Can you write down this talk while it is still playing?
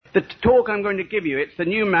the talk I'm going to give you, it's the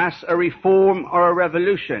new Mass, a reform or a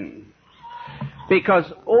revolution.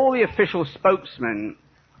 Because all the official spokesmen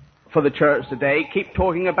for the Church today keep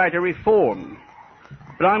talking about a reform.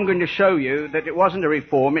 But I'm going to show you that it wasn't a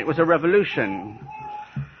reform, it was a revolution.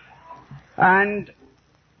 And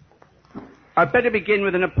I'd better begin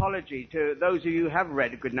with an apology to those of you who have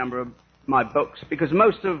read a good number of my books, because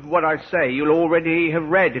most of what I say you'll already have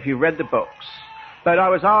read if you've read the books. But I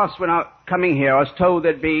was asked when coming here, I was told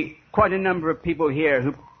there'd be quite a number of people here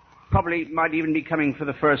who probably might even be coming for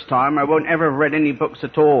the first time. I won't ever have read any books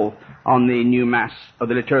at all on the new Mass of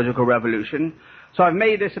the Liturgical Revolution. So I've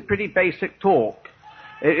made this a pretty basic talk.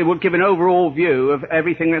 It will give an overall view of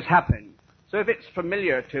everything that's happened. So if it's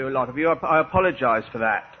familiar to a lot of you, I apologize for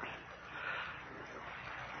that.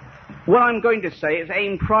 What I'm going to say is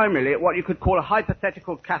aimed primarily at what you could call a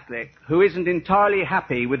hypothetical Catholic who isn't entirely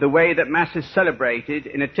happy with the way that Mass is celebrated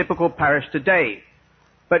in a typical parish today,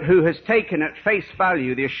 but who has taken at face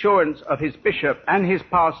value the assurance of his bishop and his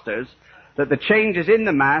pastors that the changes in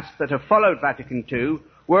the Mass that have followed Vatican II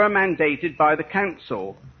were mandated by the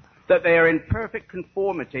Council, that they are in perfect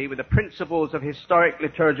conformity with the principles of historic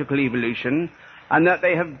liturgical evolution, and that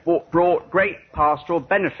they have brought great pastoral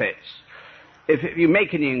benefits. If you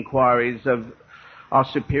make any inquiries of our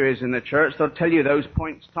superiors in the Church, they'll tell you those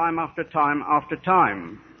points time after time after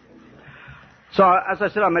time. So, as I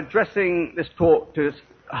said, I'm addressing this talk to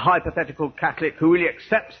a hypothetical Catholic who really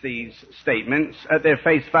accepts these statements at their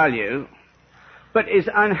face value, but is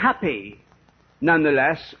unhappy,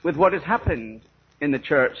 nonetheless, with what has happened in the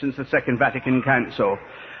Church since the Second Vatican Council.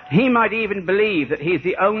 He might even believe that he's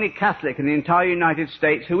the only Catholic in the entire United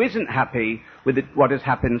States who isn't happy with what has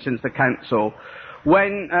happened since the Council.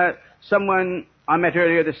 When someone I met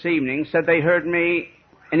earlier this evening said they heard me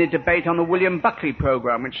in a debate on the William Buckley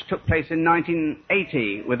program, which took place in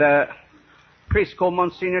 1980 with a priest called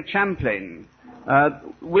Monsignor Champlin.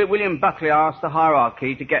 William Buckley asked the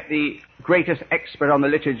hierarchy to get the greatest expert on the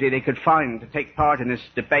liturgy they could find to take part in this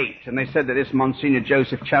debate, and they said that this Monsignor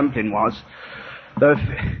Joseph Champlin was. Though if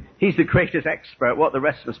he's the greatest expert, what the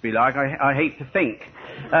rest must be like, I hate to think.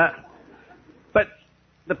 But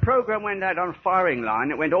the program went out on firing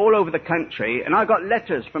line. It went all over the country, and I got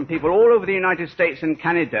letters from people all over the United States and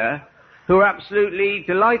Canada who were absolutely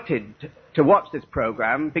delighted to watch this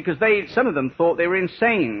program, because some of them thought they were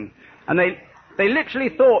insane. And they literally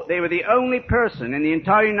thought they were the only person in the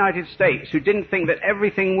entire United States who didn't think that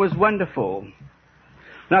everything was wonderful.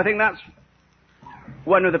 And I think that's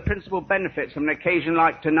one of the principal benefits of an occasion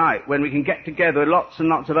like tonight, when we can get together lots and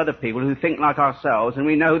lots of other people who think like ourselves, and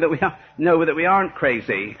we know that we aren't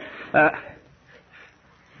crazy. A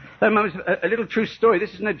little true story.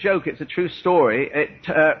 This isn't a joke, it's a true story. It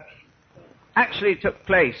actually took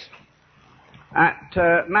place at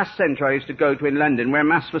Mass Centre I used to go to in London, where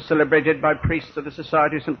Mass was celebrated by priests of the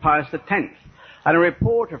Society of St. Pius X. And a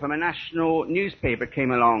reporter from a national newspaper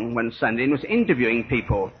came along one Sunday and was interviewing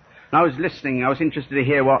people. And I was listening, I was interested to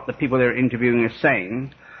hear what the people they were interviewing were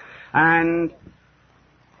saying. And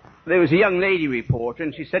there was a young lady reporter,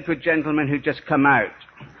 and she said to a gentleman who'd just come out,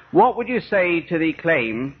 "What would you say to the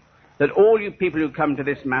claim that all you people who come to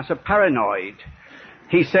this Mass are paranoid?"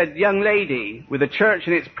 He said, "Young lady, with the Church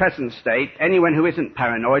in its present state, anyone who isn't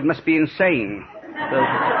paranoid must be insane." So,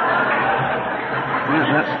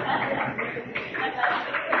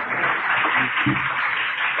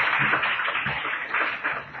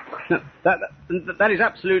 that is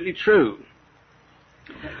absolutely true.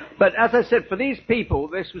 But as I said, for these people,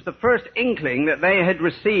 this was the first inkling that they had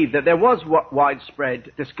received, that there was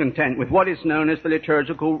widespread discontent with what is known as the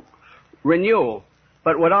liturgical renewal.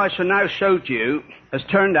 But what I shall now show to you has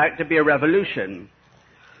turned out to be a revolution.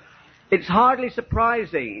 It's hardly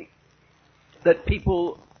surprising that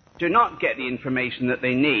people do not get the information that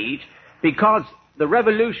they need, because the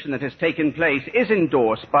revolution that has taken place is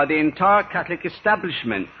endorsed by the entire Catholic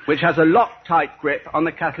establishment, which has a Loctite grip on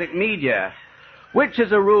the Catholic media, which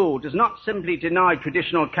as a rule does not simply deny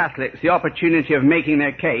traditional Catholics the opportunity of making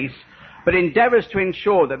their case, but endeavours to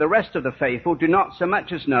ensure that the rest of the faithful do not so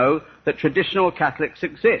much as know that traditional Catholics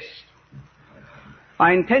exist.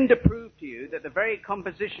 I intend to prove to you that the very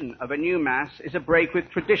composition of a new Mass is a break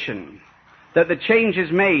with tradition, that the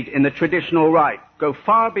changes made in the traditional rite go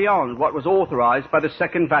far beyond what was authorized by the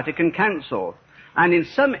Second Vatican Council, and in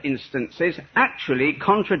some instances actually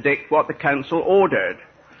contradict what the Council ordered.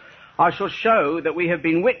 I shall show that we have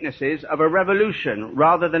been witnesses of a revolution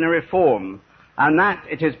rather than a reform, and that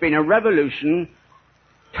it has been a revolution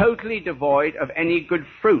totally devoid of any good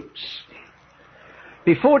fruits.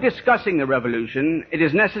 Before discussing the revolution, it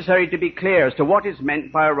is necessary to be clear as to what is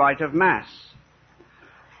meant by a rite of Mass.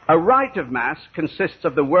 A rite of Mass consists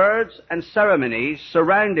of the words and ceremonies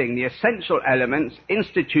surrounding the essential elements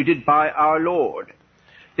instituted by our Lord.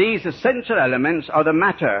 These essential elements are the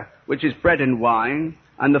matter, which is bread and wine,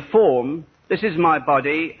 and the form, this is my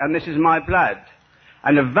body and this is my blood,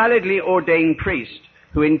 and a validly ordained priest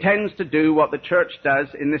who intends to do what the Church does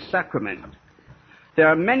in this sacrament. There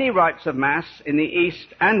are many rites of Mass in the East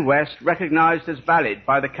and West recognized as valid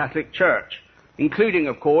by the Catholic Church, including,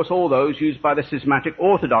 of course, all those used by the schismatic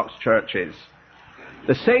Orthodox churches.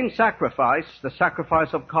 The same sacrifice, the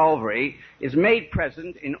sacrifice of Calvary, is made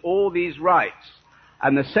present in all these rites,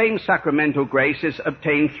 and the same sacramental grace is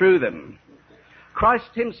obtained through them. Christ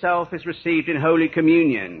himself is received in Holy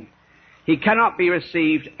Communion. He cannot be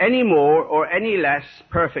received any more or any less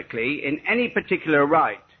perfectly in any particular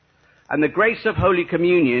rite, and the grace of Holy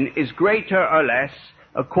Communion is greater or less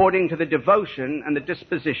according to the devotion and the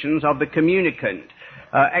dispositions of the communicant,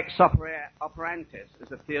 ex operantis, as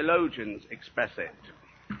the theologians express it.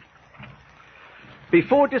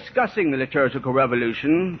 Before discussing the liturgical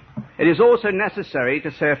revolution, it is also necessary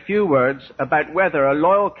to say a few words about whether a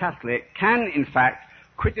loyal Catholic can, in fact,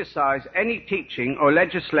 criticize any teaching or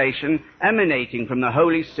legislation emanating from the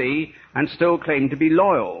Holy See and still claim to be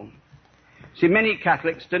loyal. See, many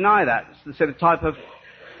Catholics deny that. It's the type of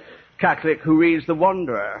Catholic who reads The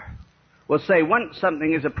Wanderer will say once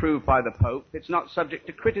something is approved by the Pope, it's not subject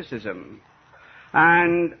to criticism.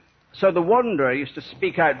 And so The Wanderer used to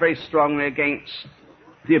speak out very strongly against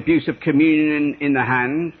the abuse of communion in the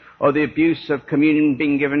hand, or the abuse of communion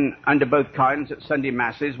being given under both kinds at Sunday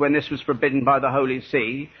Masses when this was forbidden by the Holy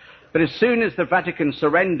See. But as soon as the Vatican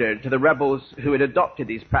surrendered to the rebels who had adopted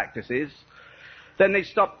these practices, then they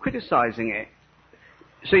stopped criticizing it.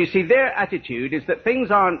 So you see, their attitude is that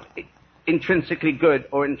things aren't intrinsically good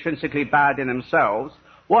or intrinsically bad in themselves.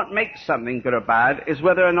 What makes something good or bad is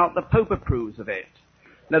whether or not the Pope approves of it.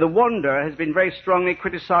 Now, The Wanderer has been very strongly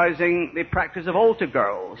criticizing the practice of altar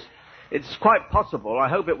girls. It's quite possible, I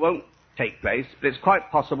hope it won't take place, but it's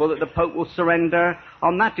quite possible that the Pope will surrender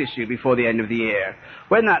on that issue before the end of the year.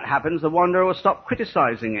 When that happens, The Wanderer will stop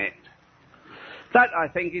criticizing it. That, I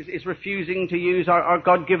think, is refusing to use our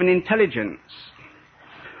God-given intelligence.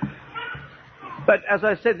 But as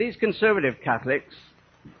I said, these conservative Catholics,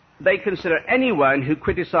 they consider anyone who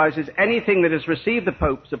criticizes anything that has received the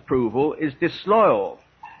Pope's approval is disloyal.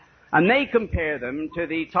 And they compare them to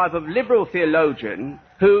the type of liberal theologian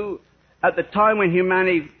who, at the time when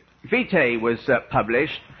Humanae Vitae was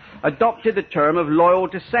published, adopted the term of loyal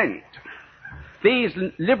dissent. These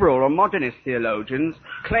liberal or modernist theologians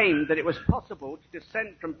claimed that it was possible to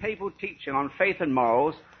dissent from papal teaching on faith and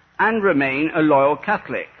morals and remain a loyal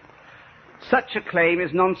Catholic. Such a claim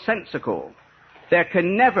is nonsensical. There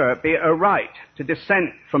can never be a right to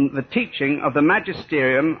dissent from the teaching of the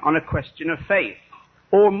magisterium on a question of faith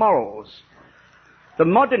or morals. The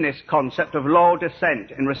modernist concept of loyal dissent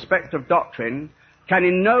in respect of doctrine can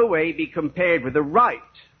in no way be compared with the right,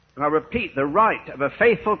 and I repeat, the right of a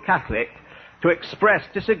faithful Catholic to express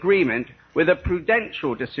disagreement with a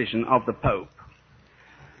prudential decision of the Pope.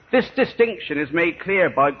 This distinction is made clear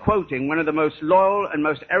by quoting one of the most loyal and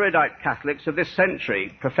most erudite Catholics of this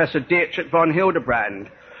century, Professor Dietrich von Hildebrand,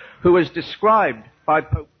 who was described by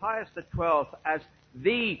Pope Pius XII as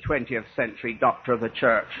the 20th century doctor of the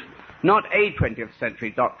Church. Not a 20th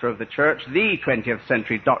century doctor of the Church, the 20th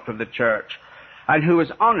century doctor of the Church, and who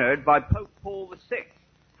was honored by Pope Paul VI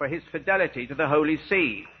for his fidelity to the Holy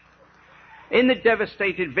See. In The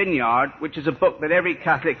Devastated Vineyard, which is a book that every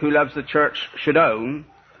Catholic who loves the Church should own,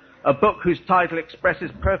 a book whose title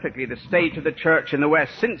expresses perfectly the state of the Church in the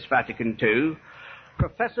West since Vatican II,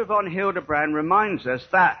 Professor von Hildebrand reminds us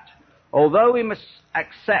that, although we must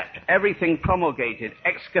accept everything promulgated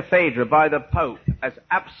ex cathedra by the Pope as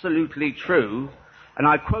absolutely true, and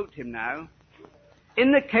I quote him now,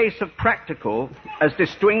 in the case of practical, as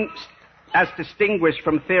distinguished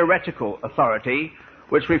from theoretical authority,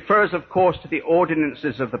 which refers, of course, to the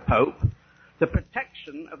ordinances of the Pope, the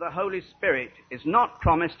protection of the Holy Spirit is not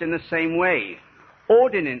promised in the same way.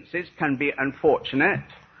 Ordinances can be unfortunate,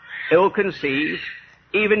 ill-conceived,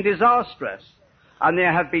 even disastrous, and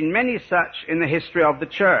there have been many such in the history of the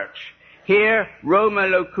Church. Here, Roma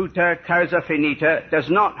locuta causa finita does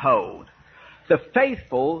not hold. The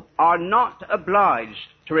faithful are not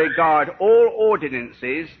obliged to regard all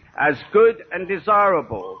ordinances as good and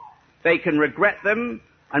desirable. They can regret them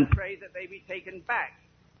and pray that they be taken back.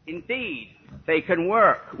 Indeed, they can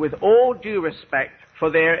work with all due respect for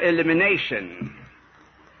their elimination.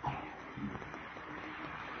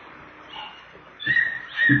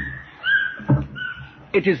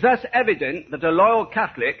 It is thus evident that a loyal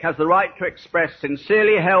Catholic has the right to express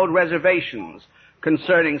sincerely held reservations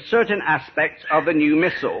concerning certain aspects of the new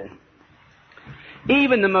missal.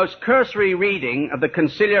 Even the most cursory reading of the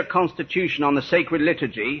Conciliar Constitution on the Sacred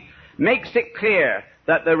Liturgy makes it clear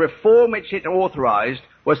that the reform which it authorized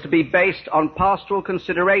was to be based on pastoral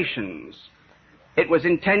considerations. It was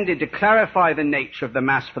intended to clarify the nature of the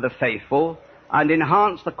Mass for the faithful and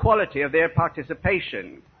enhance the quality of their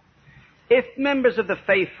participation. If members of the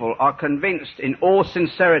faithful are convinced in all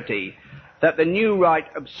sincerity that the new rite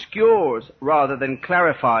obscures rather than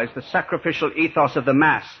clarifies the sacrificial ethos of the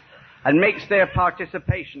Mass and makes their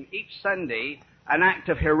participation each Sunday an act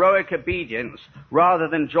of heroic obedience rather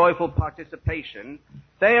than joyful participation,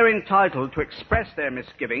 they are entitled to express their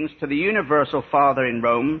misgivings to the Universal Father in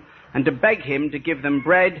Rome and to beg him to give them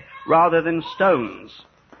bread rather than stones.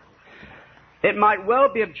 It might well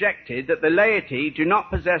be objected that the laity do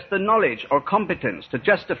not possess the knowledge or competence to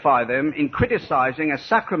justify them in criticizing a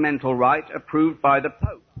sacramental rite approved by the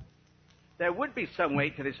Pope. There would be some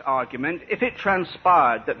weight to this argument if it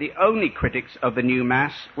transpired that the only critics of the new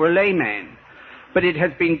Mass were laymen, but it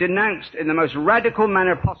has been denounced in the most radical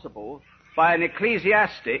manner possible by an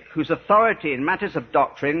ecclesiastic whose authority in matters of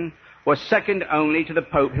doctrine was second only to the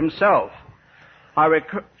Pope himself. I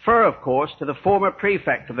refer, of course, to the former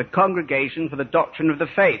prefect of the Congregation for the Doctrine of the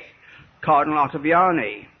Faith, Cardinal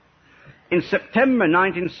Ottaviani. In September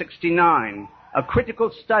 1969, a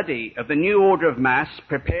critical study of the new order of Mass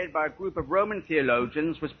prepared by a group of Roman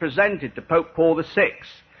theologians was presented to Pope Paul VI.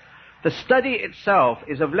 The study itself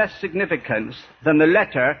is of less significance than the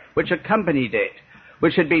letter which accompanied it,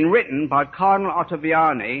 which had been written by Cardinal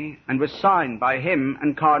Ottaviani and was signed by him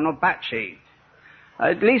and Cardinal Bacci.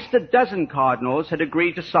 At least a dozen cardinals had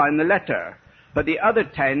agreed to sign the letter, but the other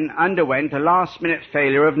 10 underwent a last-minute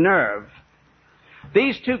failure of nerve.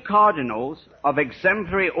 These two cardinals of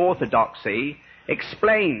exemplary orthodoxy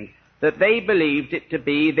explained that they believed it to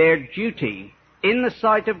be their duty in the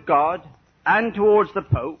sight of God and towards the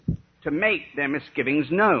Pope to make their misgivings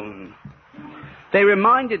known. They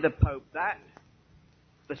reminded the Pope that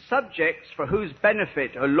the subjects for whose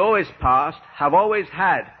benefit a law is passed have always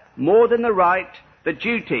had, more than the right, the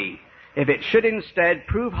duty, if it should instead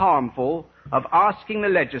prove harmful, of asking the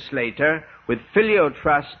legislator with filial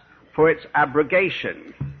trust for its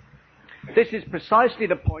abrogation. This is precisely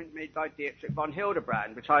the point made by Dietrich von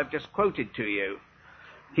Hildebrand, which I have just quoted to you.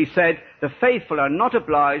 He said, "The faithful are not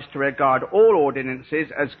obliged to regard all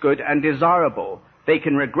ordinances as good and desirable. They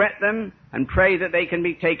can regret them and pray that they can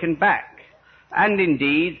be taken back. And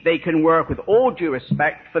indeed, they can work with all due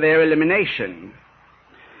respect for their elimination."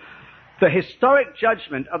 The historic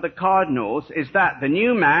judgment of the cardinals is that the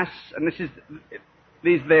new Mass, and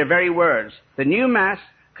these are their very words, the new Mass,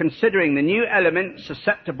 considering the new elements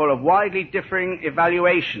susceptible of widely differing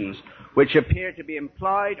evaluations, which appear to be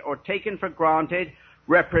implied or taken for granted,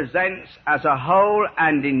 represents as a whole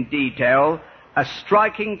and in detail a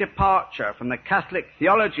striking departure from the Catholic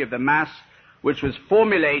theology of the Mass, which was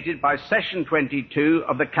formulated by Session 22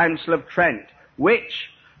 of the Council of Trent,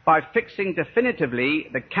 which, by fixing definitively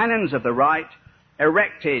the canons of the rite,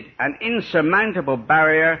 erected an insurmountable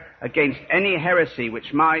barrier against any heresy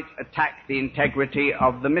which might attack the integrity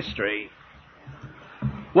of the mystery.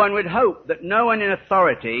 One would hope that no one in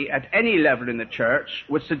authority at any level in the Church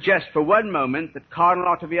would suggest for one moment that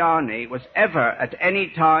Cardinal Ottaviani was ever at any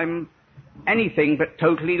time anything but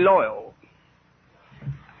totally loyal,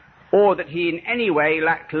 or that he in any way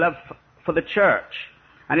lacked love for the Church.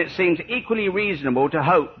 And it seems equally reasonable to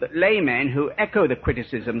hope that laymen who echo the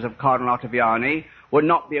criticisms of Cardinal Ottaviani would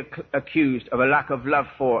not be accused of a lack of love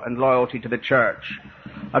for and loyalty to the Church.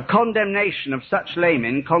 A condemnation of such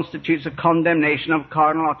laymen constitutes a condemnation of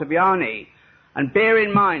Cardinal Ottaviani, and bear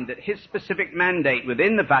in mind that his specific mandate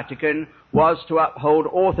within the Vatican was to uphold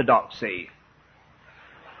orthodoxy.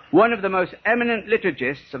 One of the most eminent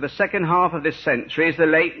liturgists of the second half of this century is the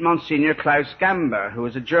late Monsignor Klaus Gamber, who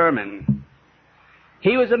was a German.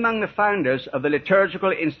 He was among the founders of the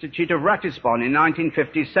Liturgical Institute of Ratisbon in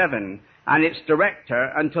 1957, and its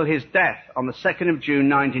director until his death on the 2nd of June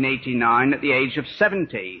 1989 at the age of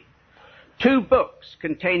 70. 2 books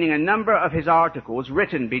containing a number of his articles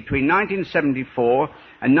written between 1974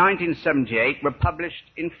 and 1978 were published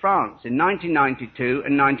in France in 1992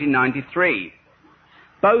 and 1993.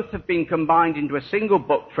 Both have been combined into a single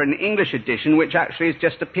book for an English edition, which actually has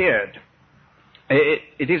just appeared.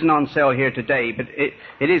 It isn't on sale here today, but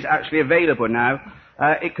it is actually available now.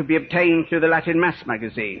 It could be obtained through the Latin Mass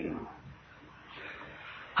magazine.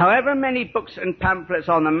 However many books and pamphlets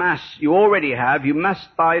on the Mass you already have, you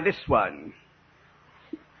must buy this one.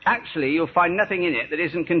 Actually, you'll find nothing in it that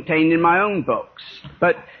isn't contained in my own books.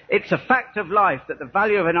 But it's a fact of life that the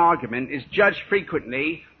value of an argument is judged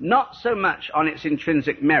frequently not so much on its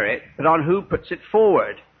intrinsic merit, but on who puts it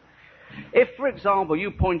forward. If, for example,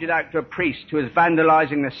 you pointed out to a priest who is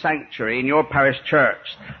vandalizing the sanctuary in your parish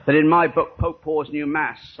church that in my book, Pope Paul's New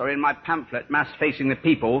Mass, or in my pamphlet, Mass Facing the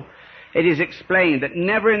People, it is explained that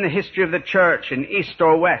never in the history of the church in East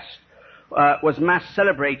or West was Mass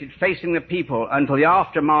celebrated facing the people until the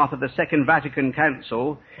aftermath of the Second Vatican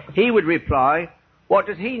Council, he would reply, what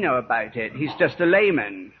does he know about it? He's just a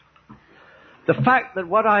layman. The fact that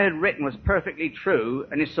what I had written was perfectly true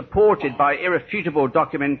and is supported by irrefutable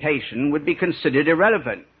documentation would be considered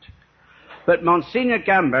irrelevant. But Monsignor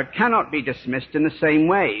Gamba cannot be dismissed in the same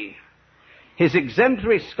way. His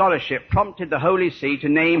exemplary scholarship prompted the Holy See to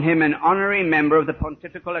name him an honorary member of the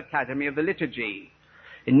Pontifical Academy of the Liturgy.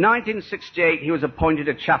 In 1968, he was appointed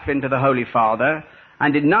a chaplain to the Holy Father,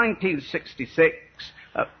 and in 1966,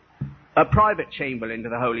 a private chamberlain to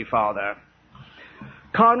the Holy Father.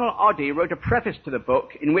 Cardinal Oddy wrote a preface to the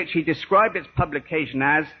book in which he described its publication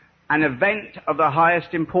as an event of the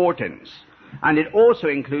highest importance, and it also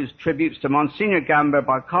includes tributes to Monsignor Gamba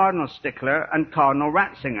by Cardinal Stickler and Cardinal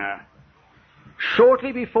Ratzinger.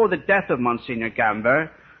 Shortly before the death of Monsignor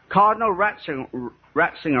Gamba, Cardinal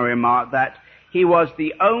Ratzinger remarked that he was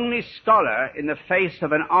the only scholar in the face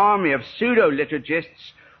of an army of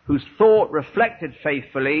pseudo-liturgists whose thought reflected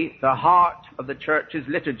faithfully the heart of the Church's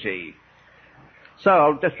liturgy. So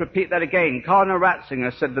I'll just repeat that again. Cardinal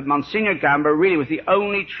Ratzinger said that Monsignor Gamba really was the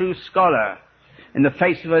only true scholar in the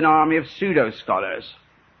face of an army of pseudo-scholars.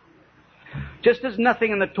 Just as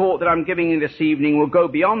nothing in the talk that I'm giving you this evening will go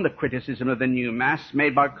beyond the criticism of the new Mass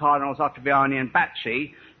made by Cardinals Ottaviani and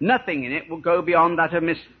Bacci, nothing in it will go beyond that of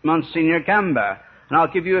Monsignor Gamba, and I'll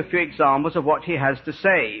give you a few examples of what he has to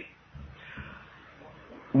say.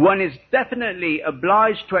 One is definitely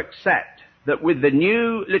obliged to accept that with the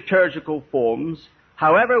new liturgical forms,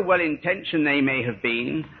 however well-intentioned they may have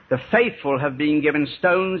been, the faithful have been given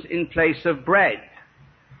stones in place of bread.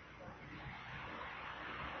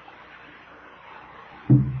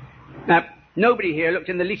 Now, nobody here looked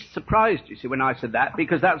in the least surprised, you see, when I said that,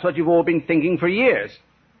 because that's what you've all been thinking for years.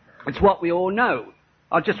 It's what we all know.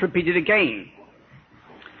 I'll just repeat it again.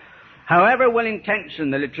 However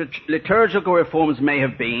well-intentioned the liturgical reforms may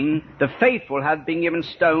have been, the faithful have been given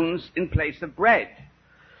stones in place of bread.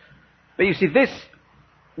 But you see,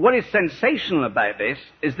 what is sensational about this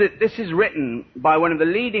is that this is written by one of the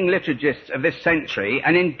leading liturgists of this century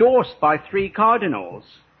and endorsed by 3 cardinals.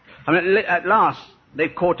 I mean, at last,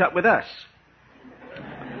 they've caught up with us.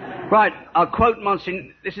 Right, I'll quote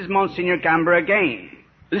this is Monsignor Gamba again.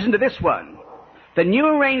 Listen to this one. The new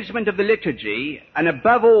arrangement of the liturgy, and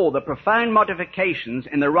above all the profound modifications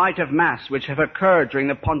in the rite of Mass which have occurred during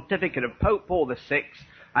the pontificate of Pope Paul VI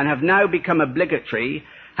and have now become obligatory,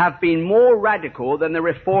 have been more radical than the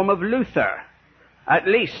reform of Luther, at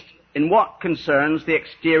least in what concerns the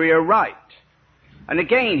exterior rite. And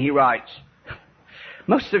again he writes,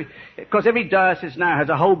 because every diocese now has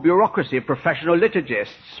a whole bureaucracy of professional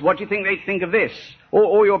liturgists. What do you think they think of this?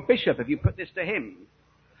 Or your bishop, if you put this to him?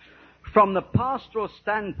 From the pastoral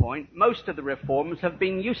standpoint, most of the reforms have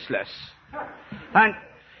been useless. And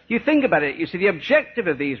you think about it, you see, the objective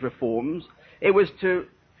of these reforms, it was to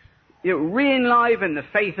re-enliven the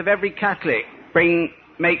faith of every Catholic,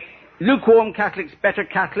 make lukewarm Catholics better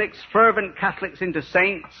Catholics, fervent Catholics into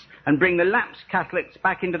saints, and bring the lapsed Catholics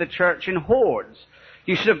back into the church in hordes.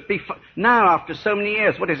 You should have now, after so many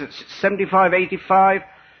years, what is it, 75, 85?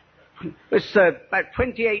 It's about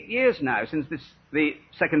 28 years now since the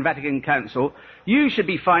Second Vatican Council. You should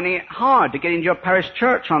be finding it hard to get into your parish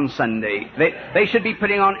church on Sunday. They should be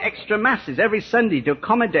putting on extra masses every Sunday to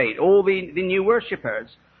accommodate all the new worshippers.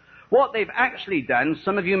 What they've actually done,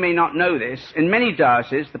 some of you may not know this, in many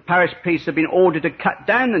dioceses, the parish priests have been ordered to cut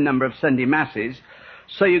down the number of Sunday masses,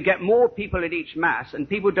 so you get more people at each Mass, and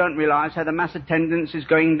people don't realize how the Mass attendance is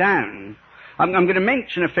going down. I'm going to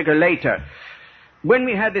mention a figure later. When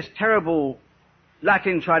we had this terrible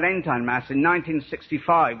Latin Tridentine Mass in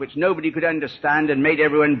 1965, which nobody could understand and made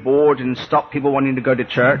everyone bored and stopped people wanting to go to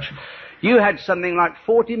church, you had something like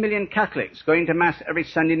 40 million Catholics going to Mass every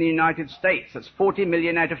Sunday in the United States. That's 40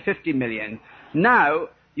 million out of 50 million. Now,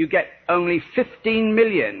 you get only 15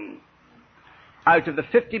 million out of the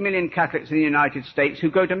 50 million Catholics in the United States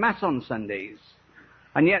who go to Mass on Sundays.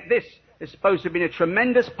 And yet this is supposed to have been a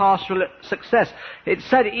tremendous pastoral success. It's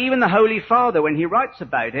said even the Holy Father, when he writes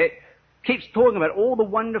about it, keeps talking about all the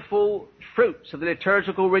wonderful fruits of the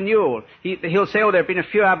liturgical renewal. He'll say, oh, there have been a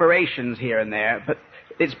few aberrations here and there, but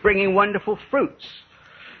it's bringing wonderful fruits.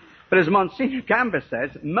 But as Monsignor Gamba says,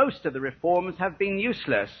 most of the reforms have been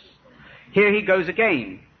useless. Here he goes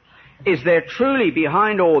again. Is there truly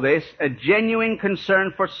behind all this a genuine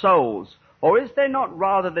concern for souls? Or is there not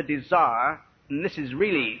rather the desire, and this is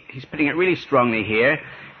really, he's putting it really strongly here,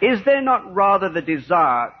 is there not rather the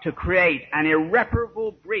desire to create an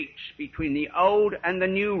irreparable breach between the old and the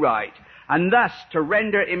new rite, and thus to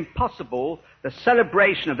render impossible the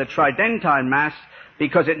celebration of the Tridentine Mass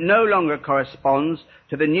because it no longer corresponds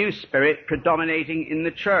to the new spirit predominating in the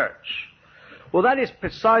church? Well, that is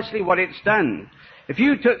precisely what it's done. If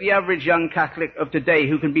you took the average young Catholic of today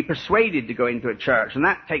who can be persuaded to go into a church, and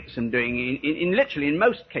that takes some doing literally in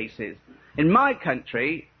most cases. In my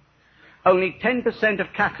country, only 10% of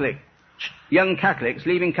young Catholics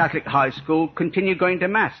leaving Catholic high school continue going to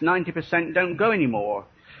Mass. 90% don't go anymore.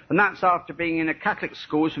 And that's after being in a Catholic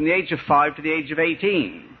school from the age of 5 to the age of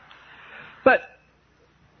 18. But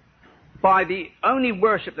by the only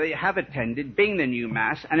worship that they have attended, being the new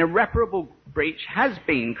Mass, an irreparable breach has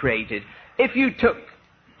been created. If you took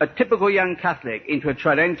a typical young Catholic into a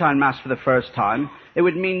Tridentine Mass for the first time, it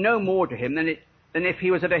would mean no more to him than if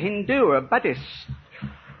he was at a Hindu or a Buddhist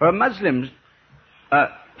or a Muslim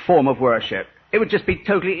form of worship. It would just be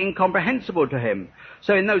totally incomprehensible to him.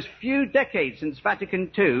 So in those few decades since Vatican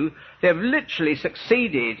II, they have literally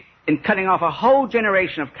succeeded in cutting off a whole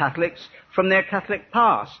generation of Catholics from their Catholic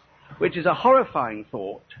past, which is a horrifying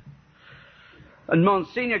thought. And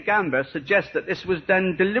Monsignor Gamba suggests that this was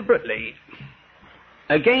done deliberately.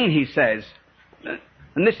 Again, he says,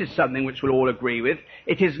 and this is something which we'll all agree with,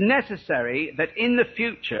 it is necessary that in the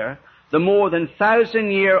future the more than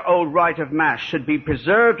 1,000-year-old rite of Mass should be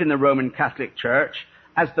preserved in the Roman Catholic Church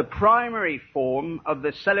as the primary form of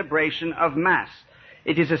the celebration of Mass.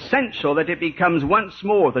 It is essential that it becomes once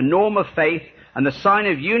more the norm of faith and the sign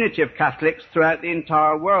of unity of Catholics throughout the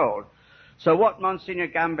entire world. So what Monsignor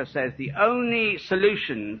Gamba says, the only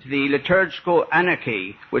solution to the liturgical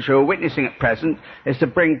anarchy which we're witnessing at present is to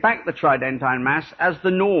bring back the Tridentine Mass as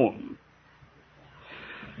the norm.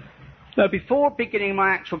 Now, before beginning my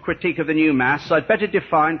actual critique of the new Mass, I'd better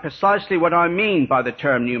define precisely what I mean by the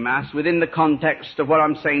term new Mass within the context of what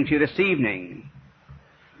I'm saying to you this evening.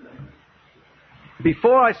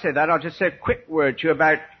 Before I say that, I'll just say a quick word to you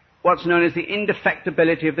about what's known as the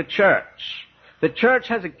indefectibility of the Church. The Church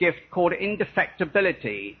has a gift called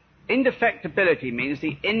indefectibility. Indefectibility means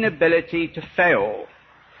the inability to fail.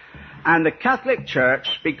 And the Catholic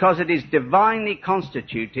Church, because it is divinely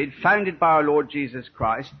constituted, founded by our Lord Jesus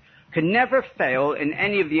Christ, can never fail in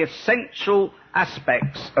any of the essential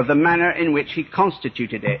aspects of the manner in which he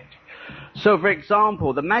constituted it. So, for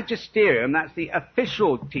example, the magisterium, that's the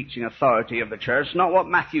official teaching authority of the Church, not what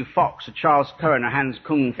Matthew Fox or Charles Curran or Hans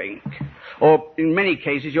Kung think, or in many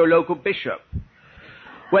cases your local bishop.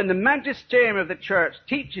 When the magisterium of the Church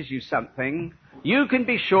teaches you something, you can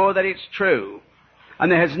be sure that it's true. And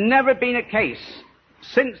there has never been a case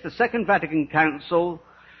since the Second Vatican Council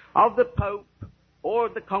of the Pope or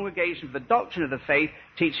the Congregation for the Doctrine of the Faith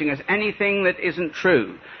teaching us anything that isn't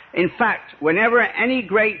true. In fact, whenever any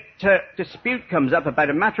great dispute comes up about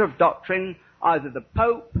a matter of doctrine, either the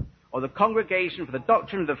Pope or the Congregation for the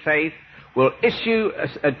Doctrine of the Faith will issue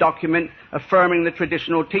a document affirming the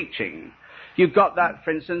traditional teaching. You got that,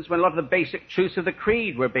 for instance, when a lot of the basic truths of the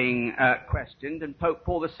Creed were being questioned, and Pope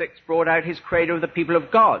Paul VI brought out his Credo of the people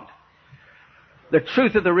of God. The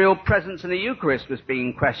truth of the real presence in the Eucharist was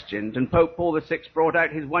being questioned, and Pope Paul VI brought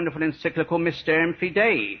out his wonderful encyclical Mysterium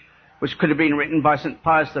Fidei, which could have been written by St.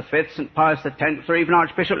 Pius V, St. Pius X, or even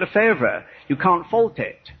Archbishop Lefebvre. You can't fault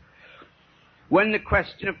it. When the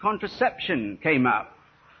question of contraception came up,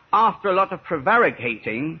 after a lot of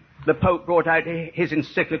prevaricating, the Pope brought out his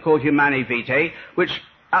encyclical Humanae Vitae, which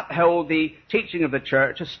upheld the teaching of the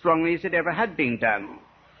Church as strongly as it ever had been done.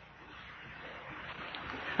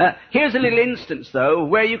 Here's a little instance, though,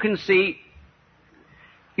 where you see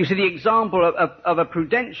the example of a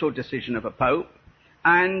prudential decision of a Pope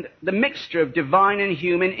and the mixture of divine and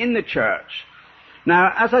human in the Church.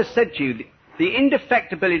 Now, as I said to you, the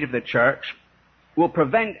indefectibility of the Church will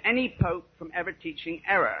prevent any Pope from ever teaching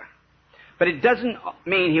error. But it doesn't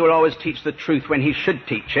mean he will always teach the truth when he should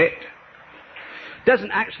teach it. It doesn't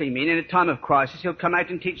actually mean in a time of crisis he'll come out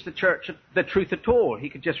and teach the Church the truth at all. He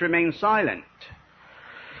could just remain silent.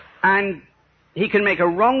 And he can make a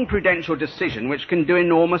wrong prudential decision which can do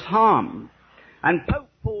enormous harm. And Pope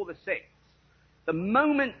Paul VI, the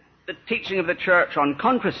moment the teaching of the Church on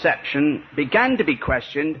contraception began to be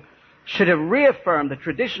questioned, should have reaffirmed the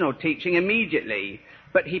traditional teaching immediately.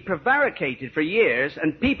 But he prevaricated for years,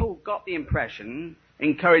 and people got the impression,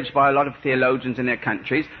 encouraged by a lot of theologians in their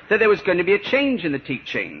countries, that there was going to be a change in the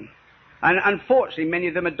teaching. And unfortunately, many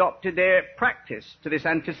of them adopted their practice to this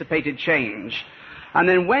anticipated change. And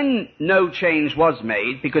then when no change was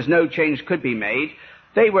made, because no change could be made,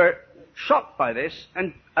 they were shocked by this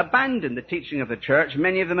and abandoned the teaching of the church.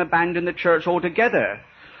 Many of them abandoned the church altogether.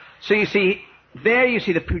 So you see, there you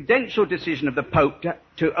see the prudential decision of the Pope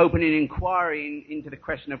to open an inquiry into the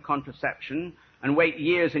question of contraception and wait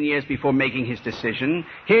years and years before making his decision.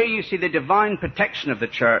 Here you see the divine protection of the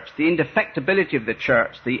church, the indefectibility of the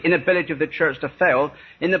church, the inability of the church to fail,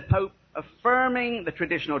 in the Pope affirming the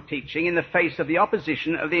traditional teaching in the face of the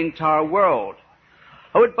opposition of the entire world.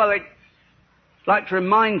 I would like to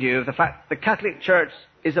remind you of the fact that the Catholic Church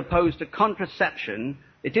is opposed to contraception.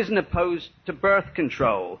 It isn't opposed to birth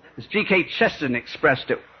control. As G.K. Chesterton expressed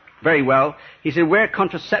it very well, he said, where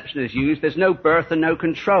contraception is used, there's no birth and no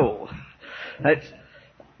control. It's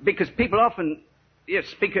because people often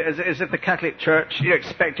speak as if the Catholic Church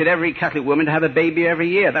expected every Catholic woman to have a baby every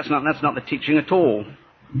year. That's not the teaching at all.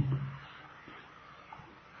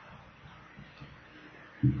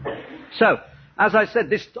 So, as I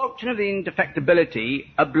said, this doctrine of the indefectibility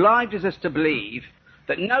obliges us to believe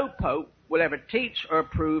that no pope will ever teach or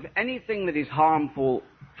approve anything that is harmful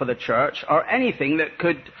for the church or anything that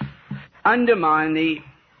could undermine the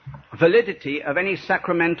validity of any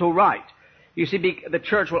sacramental rite. You see, the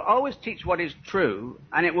church will always teach what is true,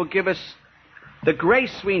 and it will give us the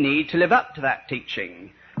grace we need to live up to that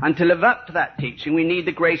teaching. And to live up to that teaching, we need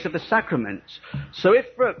the grace of the sacraments. So if,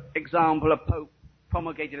 for example, a pope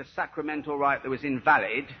promulgated a sacramental rite that was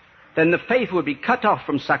invalid, then the faith would be cut off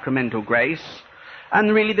from sacramental grace,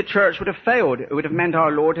 and really the church would have failed. It would have meant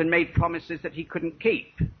our Lord had made promises that he couldn't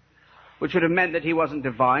keep, which would have meant that he wasn't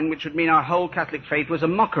divine, which would mean our whole Catholic faith was a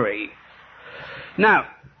mockery. Now,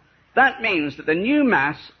 that means that the new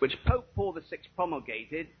Mass, which Pope Paul VI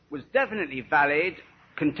promulgated, was definitely valid,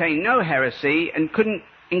 contained no heresy, and couldn't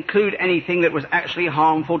include anything that was actually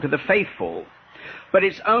harmful to the faithful. But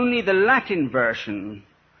it's only the Latin version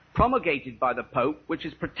promulgated by the Pope which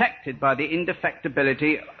is protected by the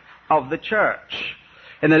indefectibility of the Church.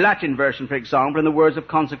 In the Latin version, for example, in the words of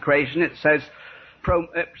consecration, it says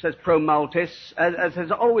pro multis, as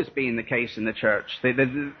has always been the case in the Church.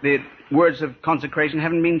 The words of consecration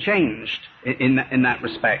haven't been changed in that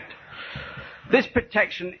respect. This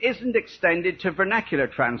protection isn't extended to vernacular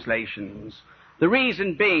translations. The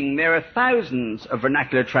reason being there are thousands of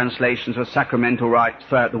vernacular translations of sacramental rites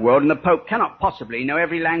throughout the world, and the Pope cannot possibly know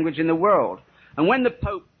every language in the world. And when the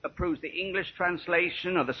Pope approves the English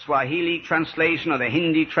translation or the Swahili translation or the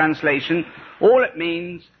Hindi translation, all it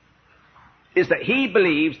means is that he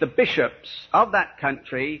believes the bishops of that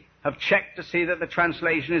country have checked to see that the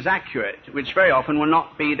translation is accurate, which very often will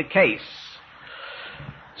not be the case.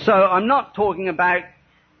 So I'm not talking about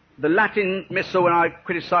the Latin Missal when I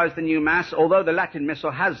criticize the new Mass, although the Latin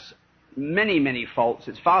Missal has many, many faults.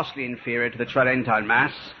 It's vastly inferior to the Tridentine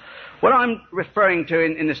Mass. What I'm referring to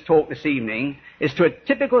in this talk this evening is to a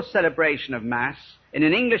typical celebration of Mass in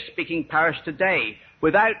an English-speaking parish today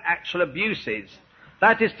without actual abuses.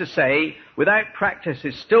 That is to say, without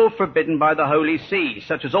practices still forbidden by the Holy See,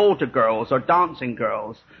 such as altar girls or dancing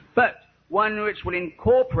girls, but one which will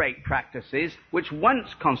incorporate practices which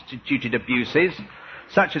once constituted abuses,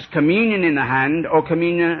 such as communion in the hand or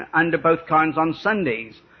communion under both kinds on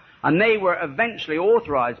Sundays. And they were eventually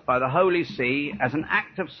authorized by the Holy See as an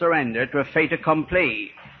act of surrender to a fait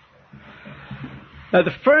accompli. Now,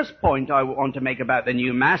 the first point I want to make about the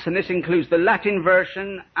new Mass, and this includes the Latin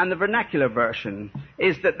version and the vernacular version,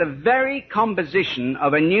 is that the very composition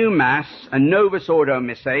of a new Mass, a Novus Ordo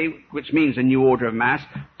Missae, which means a new order of Mass,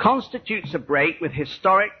 constitutes a break with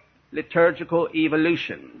historic liturgical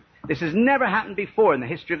evolution. This has never happened before in the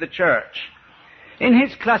history of the Church. In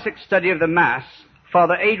his classic study of the Mass,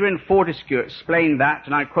 Father Adrian Fortescue explained that,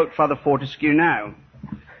 and I quote Father Fortescue now,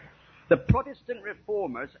 "The Protestant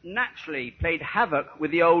reformers naturally played havoc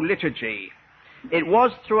with the old liturgy. It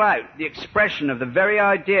was throughout the expression of the very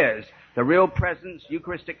ideas, the real presence,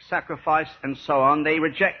 Eucharistic sacrifice, and so on, they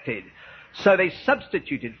rejected. So they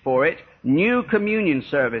substituted for it new communion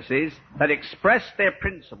services that expressed their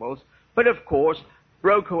principles, but of course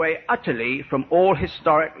broke away utterly from all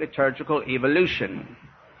historic liturgical evolution."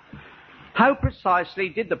 How precisely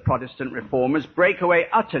did the Protestant reformers break away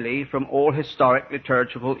utterly from all historic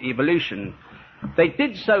liturgical evolution? They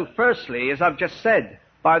did so, firstly, as I've just said,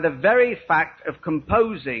 by the very fact of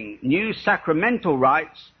composing new sacramental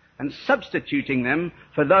rites and substituting them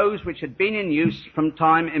for those which had been in use from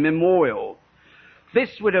time immemorial.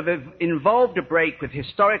 This would have involved a break with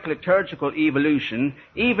historic liturgical evolution,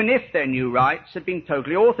 even if their new rites had been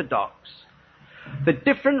totally orthodox. The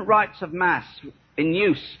different rites of Mass in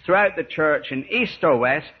use throughout the Church in East or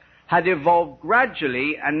West had evolved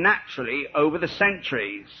gradually and naturally over the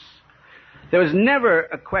centuries. There was never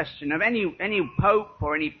a question of any pope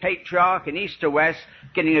or any patriarch in East or West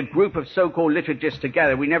getting a group of so-called liturgists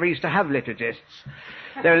together. We never used to have liturgists.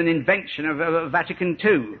 They're an invention of Vatican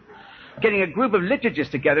II. Getting a group of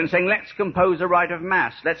liturgists together and saying, let's compose a rite of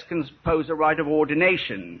Mass, let's compose a rite of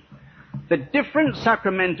ordination. The different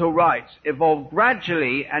sacramental rites evolved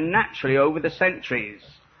gradually and naturally over the centuries.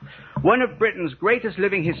 One of Britain's greatest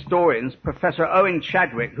living historians, Professor Owen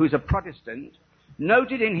Chadwick, who's a Protestant,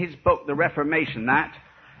 noted in his book, The Reformation, that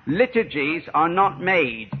liturgies are not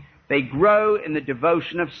made, they grow in the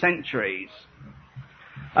devotion of centuries.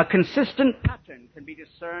 A consistent pattern can be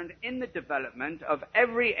discerned in the development of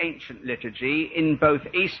every ancient liturgy in both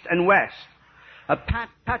East and West. A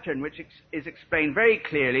pattern which is explained very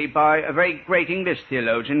clearly by a very great English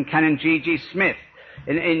theologian, Canon G.G. Smith,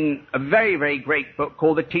 in a very, very great book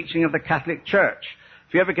called The Teaching of the Catholic Church.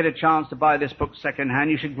 If you ever get a chance to buy this book second-hand,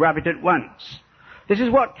 you should grab it at once. This is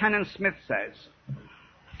what Canon Smith says.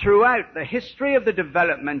 Throughout the history of the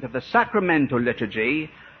development of the sacramental liturgy,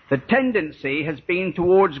 the tendency has been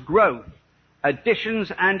towards growth,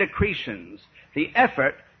 additions and accretions, the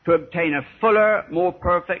effort to obtain a fuller, more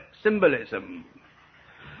perfect symbolism.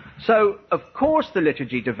 So, of course the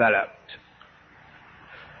liturgy developed.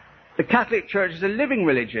 The Catholic Church is a living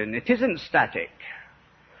religion. It isn't static.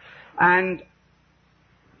 And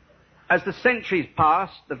as the centuries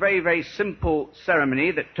passed, the very, very simple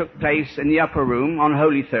ceremony that took place in the upper room on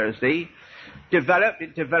Holy Thursday developed.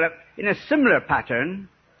 It developed in a similar pattern,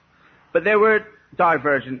 but there were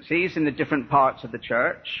divergencies in the different parts of the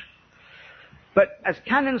church. But as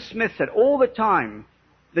Canon Smith said, all the time,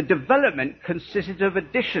 the development consisted of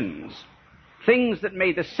additions, things that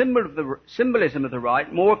made the symbolism of the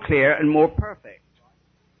rite more clear and more perfect.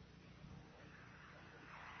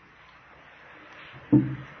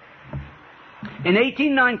 In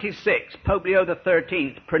 1896, Pope Leo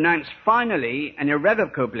XIII pronounced finally and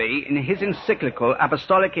irrevocably in his encyclical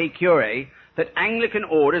Apostolicae Curiae that Anglican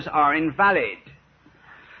orders are invalid.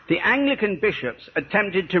 The Anglican bishops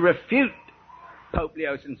attempted to refute Pope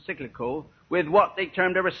Leo's encyclical with what they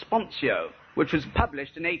termed a responsio, which was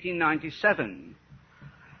published in 1897.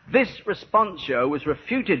 This responsio was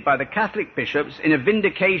refuted by the Catholic bishops in a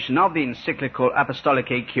vindication of the encyclical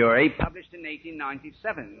Apostolicae Curiae, published in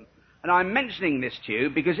 1897. And I'm mentioning this to you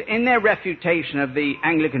because in their refutation of the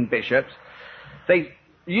Anglican bishops, they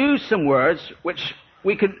used some words which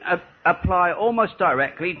we could apply almost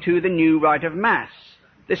directly to the new rite of Mass.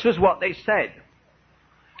 This was what they said.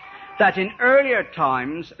 That in earlier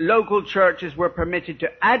times, local churches were permitted to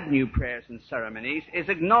add new prayers and ceremonies is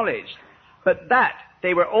acknowledged, but that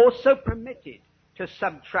they were also permitted to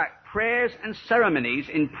subtract prayers and ceremonies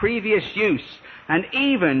in previous use, and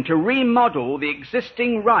even to remodel the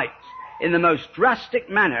existing rites in the most drastic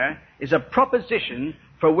manner, is a proposition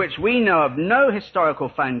for which we know of no historical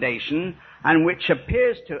foundation and which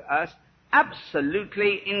appears to us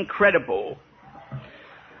absolutely incredible.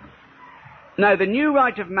 Now, the new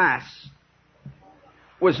rite of Mass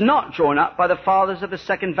was not drawn up by the fathers of the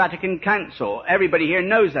Second Vatican Council. Everybody here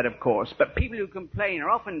knows that, of course, but people who complain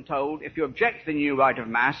are often told if you object to the new rite of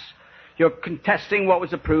Mass, you're contesting what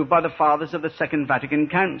was approved by the fathers of the Second Vatican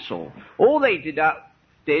Council. All they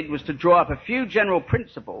did was to draw up a few general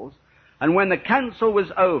principles, and when the council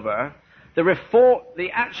was over,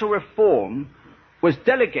 the actual reform was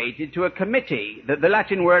delegated to a committee. The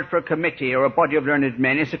Latin word for a committee or a body of learned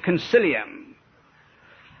men is a concilium.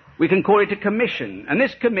 We can call it a commission, and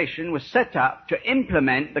this commission was set up to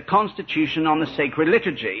implement the Constitution on the Sacred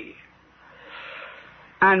Liturgy.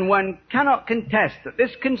 And one cannot contest that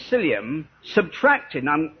this concilium subtracted, and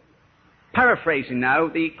I'm paraphrasing now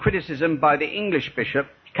the criticism by the English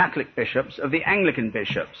Catholic bishops of the Anglican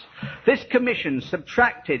bishops. This commission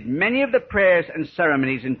subtracted many of the prayers and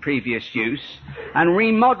ceremonies in previous use and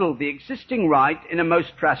remodeled the existing rite in a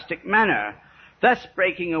most drastic manner, thus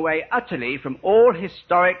breaking away utterly from all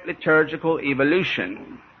historic liturgical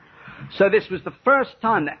evolution. So this was the first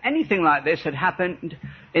time that anything like this had happened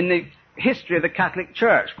in the history of the Catholic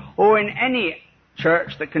Church, or in any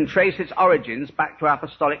church that can trace its origins back to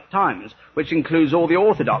apostolic times, which includes all the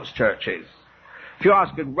Orthodox churches. If you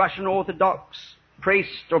ask a Russian Orthodox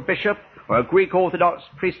priest or bishop, or a Greek Orthodox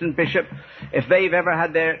priest and bishop, if they've ever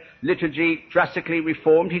had their liturgy drastically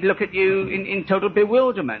reformed, he'd look at you in total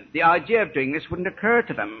bewilderment. The idea of doing this wouldn't occur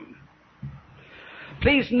to them.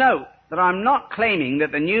 Please note that I'm not claiming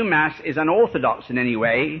that the new Mass is unorthodox in any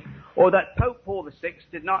way, or that Pope Paul VI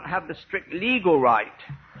did not have the strict legal right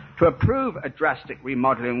to approve a drastic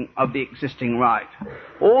remodeling of the existing rite.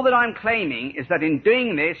 All that I'm claiming is that in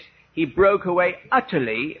doing this, he broke away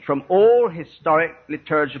utterly from all historic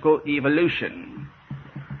liturgical evolution.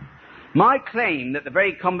 My claim that the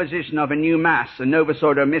very composition of a new Mass, a Novus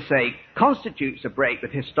Ordo Missae, constitutes a break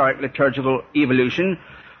with historic liturgical evolution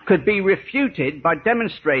could be refuted by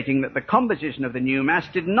demonstrating that the composition of the new Mass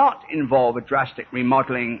did not involve a drastic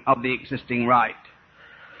remodeling of the existing rite.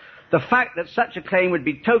 The fact that such a claim would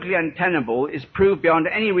be totally untenable is proved beyond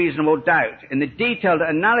any reasonable doubt in the detailed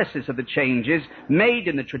analysis of the changes made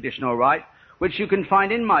in the traditional rite, which you can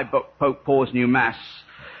find in my book, Pope Paul's New Mass.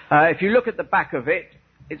 If you look at the back of it,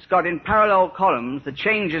 it's got in parallel columns the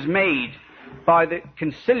changes made by the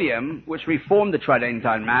Concilium, which reformed the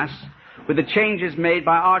Tridentine Mass, with the changes made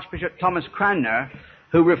by Archbishop Thomas Cranmer,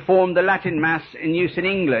 who reformed the Latin Mass in use in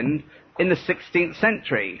England in the 16th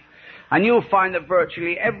century. And you'll find that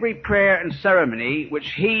virtually every prayer and ceremony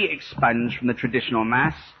which he expunged from the traditional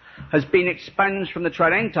Mass has been expunged from the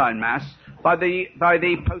Tridentine Mass by the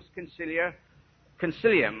post-conciliar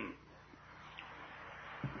Concilium.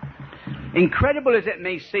 Incredible as it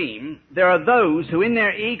may seem, there are those who in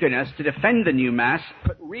their eagerness to defend the new Mass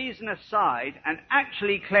put reason aside and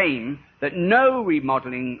actually claim that no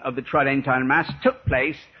remodeling of the Tridentine Mass took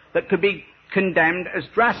place that could be condemned as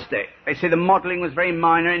drastic. They say the modelling was very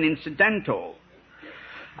minor and incidental.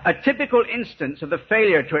 A typical instance of the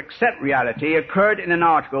failure to accept reality occurred in an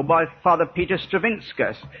article by Father Peter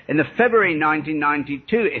Stravinskas in the February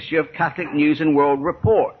 1992 issue of Catholic News and World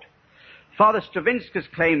Report. Father Stravinskas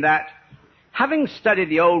claimed that, having studied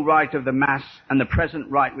the old rite of the Mass and the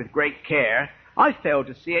present rite with great care, I failed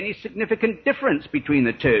to see any significant difference between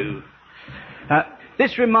the two.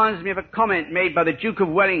 This reminds me of a comment made by the Duke of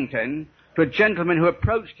Wellington to a gentleman who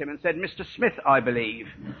approached him and said, "Mr. Smith, I believe."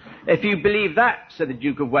 "If you believe that," said the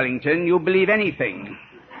Duke of Wellington, "you'll believe anything."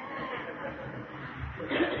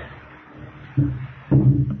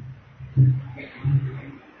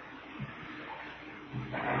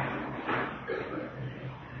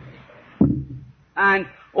 And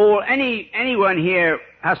all anyone here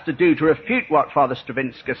has to do to refute what Father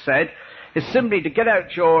Stravinskas said is simply to get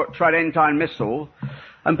out your Tridentine Missal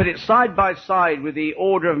and put it side by side with the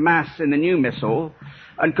order of Mass in the new Missal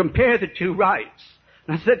and compare the two rites.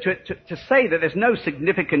 And I said to say that there's no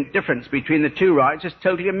significant difference between the two rites is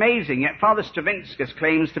totally amazing, yet Father Stravinskas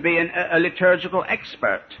claims to be a liturgical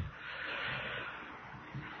expert.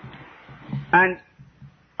 And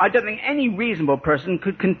I don't think any reasonable person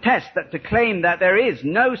could contest that to claim that there is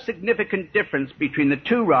no significant difference between the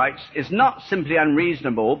two rites is not simply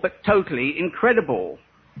unreasonable, but totally incredible.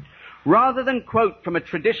 Rather than quote from a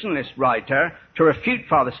traditionalist writer to refute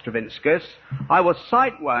Father Stravinskas, I will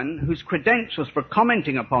cite one whose credentials for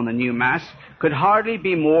commenting upon the new Mass could hardly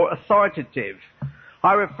be more authoritative.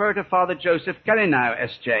 I refer to Father Joseph Gallinau,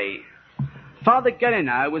 S.J. Father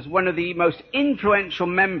Gallinau was one of the most influential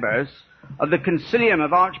members of the Concilium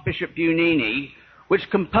of Archbishop Bugnini, which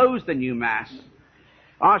composed the new Mass.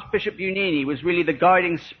 Archbishop Bugnini was really the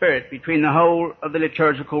guiding spirit between the whole of the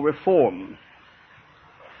liturgical reform.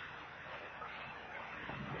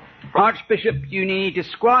 Archbishop Bugnini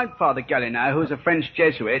described Father Gallinau, who was a French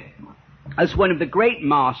Jesuit, as one of the great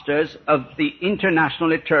masters of the international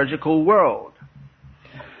liturgical world.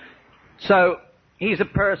 So, he's a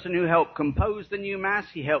person who helped compose the new Mass,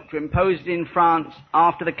 he helped to impose it in France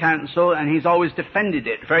after the Council, and he's always defended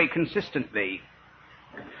it very consistently.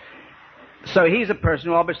 So he's a person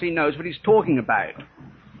who obviously knows what he's talking about.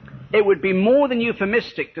 It would be more than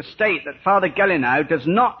euphemistic to state that Father Gallinau does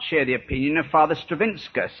not share the opinion of Father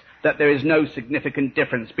Stravinskas that there is no significant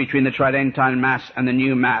difference between the Tridentine Mass and the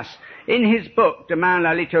new Mass. In his book, Demain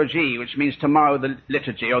la liturgie, which means tomorrow the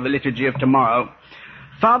liturgy, or the liturgy of tomorrow,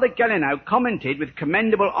 Father Gallinau commented with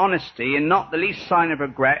commendable honesty and not the least sign of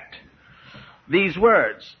regret these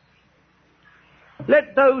words: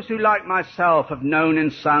 "Let those who, like myself, have known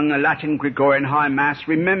and sung a Latin Gregorian High Mass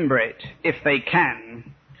remember it, if they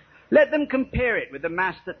can. Let them compare it with the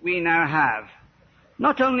Mass that we now have.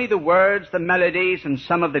 Not only the words, the melodies, and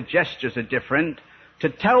some of the gestures are different. To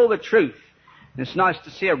tell the truth," and it's nice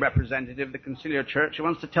to see a representative of the Conciliar Church who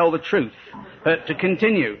wants to tell the truth, but to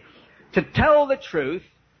continue, "To tell the truth,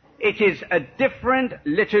 it is a different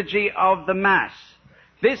liturgy of the Mass.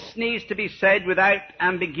 This needs to be said without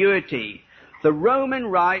ambiguity. The Roman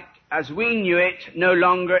Rite, as we knew it, no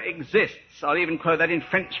longer exists." I'll even quote that in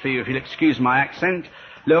French for you, if you'll excuse my accent.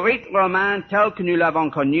 "Le rite romain tel que nous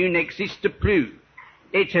l'avons connu n'existe plus.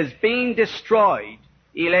 It has been destroyed.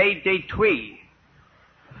 Il est détruit."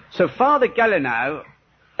 So Father Gallinau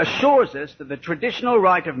assures us that the traditional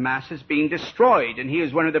rite of Mass has been destroyed, and he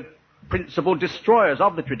is one of the principal destroyers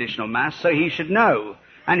of the traditional Mass, so he should know.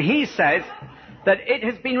 And he says that it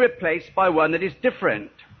has been replaced by one that is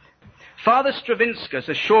different. Father Stravinskas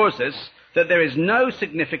assures us that there is no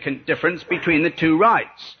significant difference between the two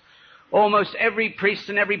rites. Almost every priest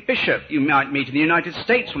and every bishop you might meet in the United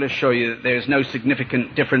States will assure you that there is no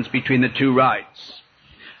significant difference between the two rites.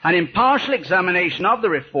 An impartial examination of the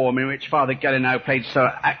reform in which Father Gelenow played so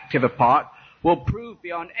active a part will prove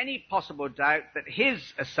beyond any possible doubt that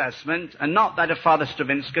his assessment, and not that of Father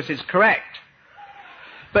Stravinskas, is correct.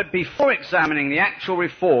 But before examining the actual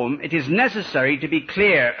reform, it is necessary to be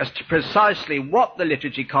clear as to precisely what the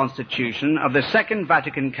liturgy constitution of the Second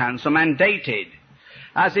Vatican Council mandated,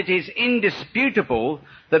 as it is indisputable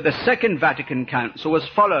that the Second Vatican Council was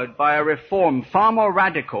followed by a reform far more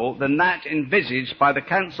radical than that envisaged by the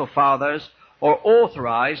Council Fathers or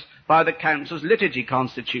authorized by the Council's liturgy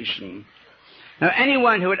constitution. Now,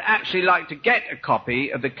 anyone who would actually like to get a copy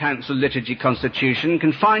of the Council Liturgy Constitution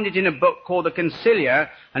can find it in a book called the Conciliar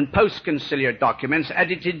and Post-Conciliar Documents,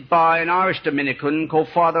 edited by an Irish Dominican called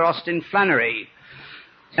Father Austin Flannery.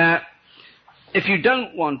 If you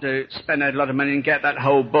don't want to spend a lot of money and get that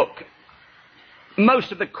whole book,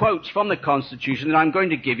 most of the quotes from the Constitution that I'm going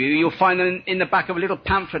to give you, you'll find them in the back of a little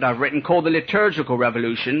pamphlet I've written called The Liturgical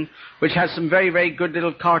Revolution, which has some very, very good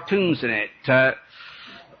little cartoons in it.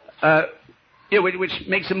 Which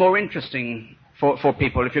makes it more interesting for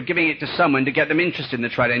people if you're giving it to someone to get them interested in the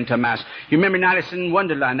Tridentine Mass. You remember in Alice in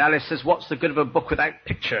Wonderland, Alice says, what's the good of a book without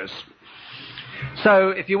pictures?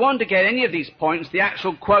 So if you want to get any of these points, the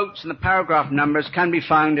actual quotes and the paragraph numbers can be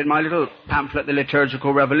found in my little pamphlet, The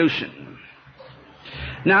Liturgical Revolution.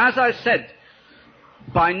 Now, as I said,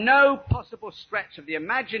 by no possible stretch of the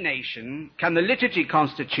imagination can the liturgy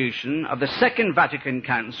constitution of the Second Vatican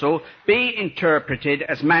Council be interpreted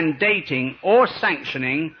as mandating or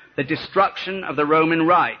sanctioning the destruction of the Roman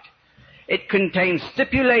Rite. It contains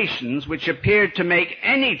stipulations which appeared to make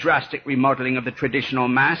any drastic remodeling of the traditional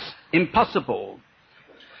Mass impossible.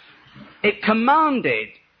 It commanded,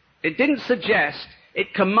 it didn't suggest,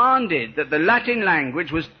 it commanded that the Latin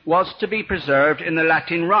language was to be preserved in the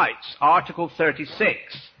Latin rites, Article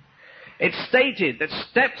 36. It stated that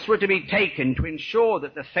steps were to be taken to ensure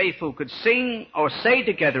that the faithful could sing or say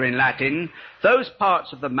together in Latin those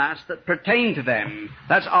parts of the Mass that pertain to them.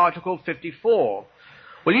 That's Article 54.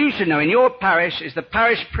 Well, you should know, in your parish is the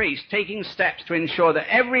parish priest taking steps to ensure that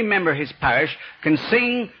every member of his parish can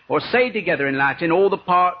sing or say together in Latin all the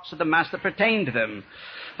parts of the Mass that pertain to them.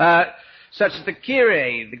 Such as the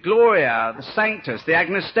Kyrie, the Gloria, the Sanctus, the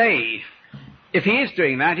Agnus Dei. If he is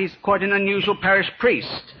doing that, he's quite an unusual parish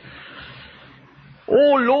priest.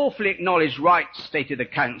 All lawfully acknowledged rites, stated the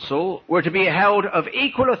Council, were to be held of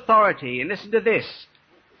equal authority. And listen to this.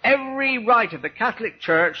 Every rite of the Catholic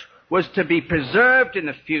Church was to be preserved in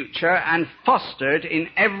the future and fostered in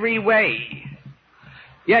every way.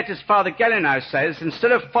 Yet, as Father Gelenow says,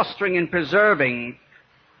 instead of fostering and preserving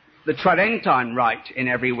the Tridentine Rite in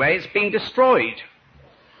every way, it's being destroyed.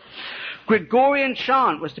 Gregorian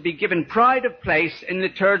chant was to be given pride of place in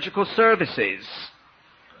liturgical services.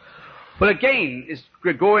 Well, again, is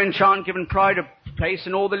Gregorian chant given pride of place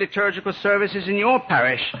in all the liturgical services in your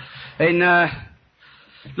parish? In a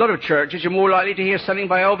lot of churches, you're more likely to hear something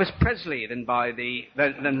by Elvis Presley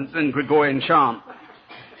than Gregorian chant.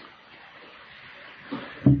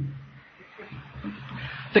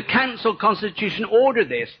 The Council Constitution ordered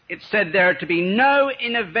this. It said there are to be no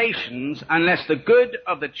innovations unless the good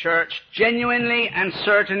of the Church genuinely and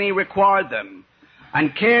certainly required them.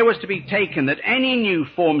 And care was to be taken that any new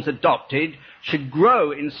forms adopted should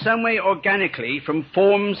grow in some way organically from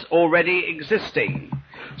forms already existing.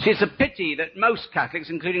 See, it's a pity that most Catholics,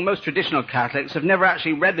 including most traditional Catholics, have never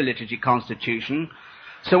actually read the Liturgy Constitution.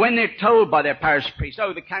 So when they're told by their parish priest,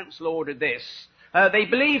 oh, the Council ordered this, they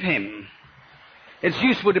believe him. It's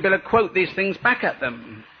useful to be able to quote these things back at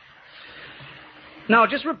them. Now, I'll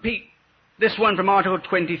just repeat this one from Article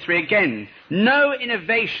 23 again. No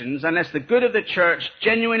innovations unless the good of the Church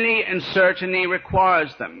genuinely and certainly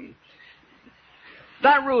requires them.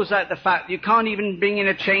 That rules out the fact that you can't even bring in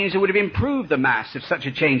a change that would have improved the Mass if such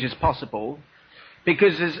a change is possible.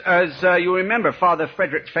 Because as you remember, Father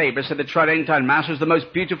Frederick Faber said the Tridentine Mass was the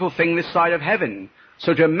most beautiful thing this side of heaven.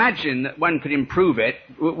 So to imagine that one could improve it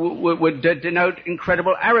would denote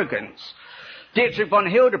incredible arrogance. Dietrich von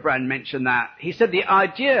Hildebrand mentioned that. He said the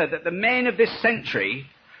idea that the men of this century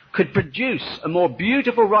could produce a more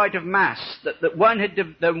beautiful rite of Mass than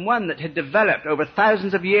one that had developed over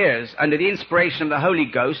thousands of years under the inspiration of the Holy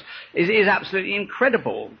Ghost is absolutely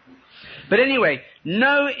incredible. But anyway,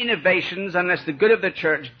 no innovations unless the good of the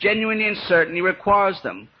Church genuinely and certainly requires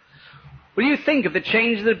them. Will you think of the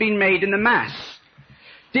changes that have been made in the Mass?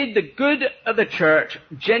 Did the good of the Church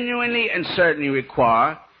genuinely and certainly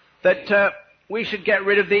require that we should get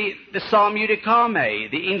rid of the Psalm Judicame,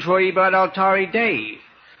 the Introibo ad altare Dei?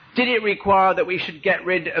 Did it require that we should get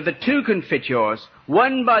rid of the two confiteors,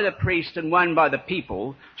 one by the priest and one by the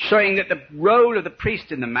people, showing that the role of the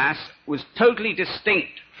priest in the Mass was totally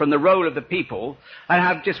distinct from the role of the people, and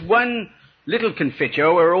have just one little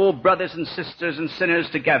confiteor where we're all brothers and sisters and sinners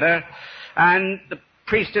together, and the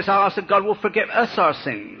priest just asks that God will forgive us our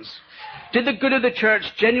sins? Did the good of the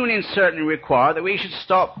Church genuinely and certainly require that we should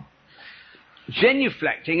stop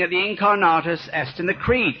genuflecting at the Incarnatus Est in the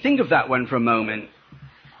Creed? Think of that one for a moment.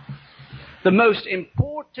 The most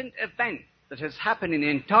important event that has happened in the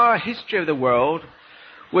entire history of the world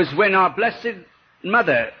was when our Blessed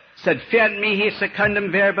Mother said, Fiat mihi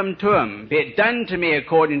secundum verbum tuum, be it done to me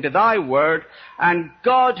according to thy word, and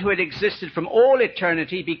God, who had existed from all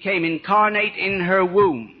eternity, became incarnate in her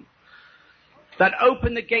womb. That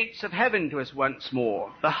opened the gates of heaven to us once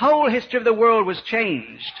more. The whole history of the world was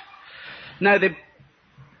changed. Now,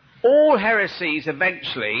 all heresies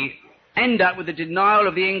eventually end up with the denial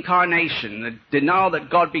of the incarnation, the denial that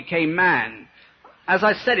God became man. As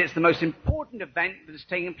I said, it's the most important event that has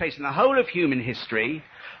taken place in the whole of human history.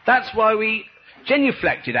 That's why we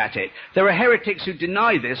genuflected at it. There are heretics who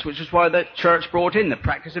deny this, which is why the Church brought in the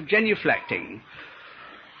practice of genuflecting.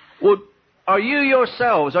 Well, are you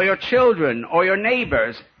yourselves, or your children, or your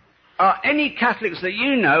neighbours, are any Catholics that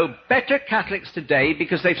you know better Catholics today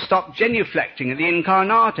because they've stopped genuflecting at the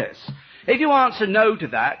Incarnatus? If you answer no to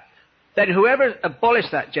that, then whoever abolished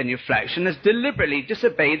that genuflection has deliberately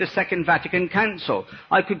disobeyed the Second Vatican Council.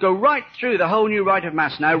 I could go right through the whole new rite of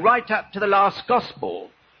Mass now, right up to the last Gospel.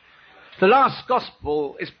 The last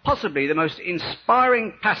Gospel is possibly the most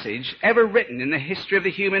inspiring passage ever written in the history of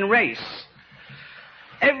the human race.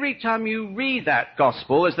 Every time you read that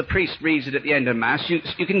Gospel, as the priest reads it at the end of Mass, you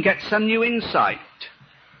can get some new insight.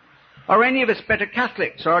 Are any of us better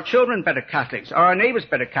Catholics? Are our children better Catholics? Are our neighbours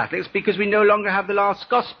better Catholics because we no longer have the last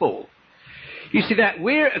Gospel? You see that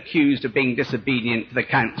we're accused of being disobedient to the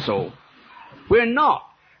Council. We're not.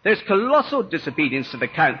 There's colossal disobedience to the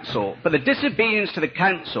Council, but the disobedience to the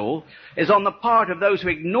Council is on the part of those who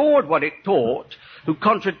ignored what it taught, who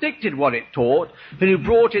contradicted what it taught, and who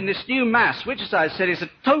brought in this new Mass, which, as I said, is a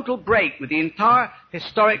total break with the entire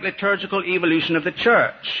historic liturgical evolution of the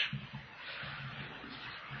Church.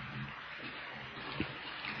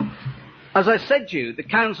 As I said to you, the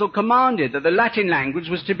Council commanded that the Latin language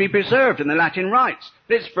was to be preserved in the Latin rites,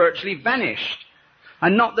 but it's virtually vanished.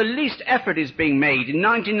 And not the least effort is being made in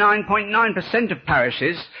 99.9% of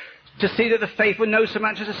parishes to see that the faithful know so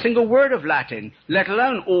much as a single word of Latin, let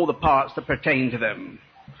alone all the parts that pertain to them.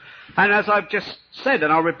 And as I've just said,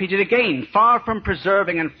 and I'll repeat it again, far from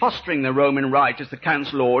preserving and fostering the Roman Rite as the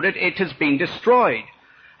Council ordered, it has been destroyed.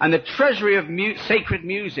 And the treasury of sacred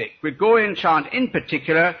music, Gregorian chant in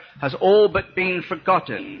particular, has all but been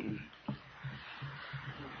forgotten.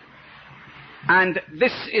 And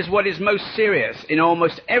this is what is most serious. In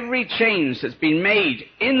almost every change that's been made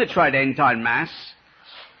in the Tridentine Mass,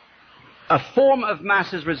 a form of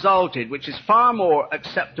Mass has resulted which is far more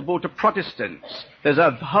acceptable to Protestants. There's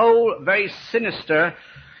a whole very sinister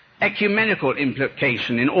ecumenical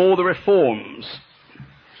implication in all the reforms.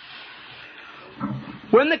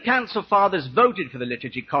 When the Council Fathers voted for the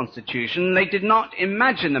Liturgy Constitution, they did not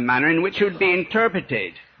imagine the manner in which it would be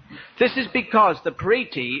interpreted. This is because the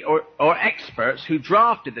periti, or experts, who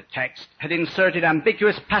drafted the text had inserted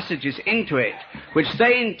ambiguous passages into it, which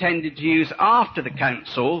they intended to use after the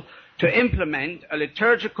Council to implement a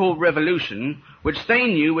liturgical revolution which they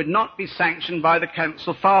knew would not be sanctioned by the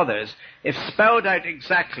Council Fathers if spelled out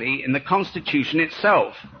exactly in the Constitution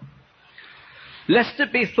itself. Lest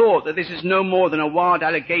it be thought that this is no more than a wild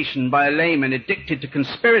allegation by a layman addicted to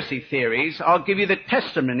conspiracy theories, I'll give you the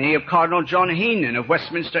testimony of Cardinal John Heenan of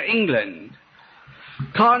Westminster, England.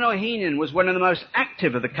 Cardinal Heenan was one of the most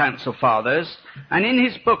active of the Council Fathers, and in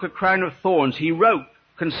his book A Crown of Thorns he wrote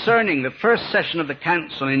concerning the first session of the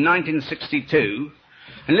Council in 1962,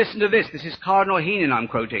 and listen to this is Cardinal Heenan I'm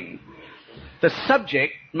quoting. The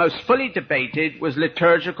subject most fully debated was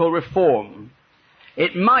liturgical reform.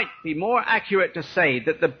 It might be more accurate to say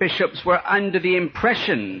that the bishops were under the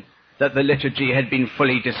impression that the liturgy had been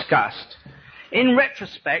fully discussed. In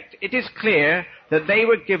retrospect, it is clear that they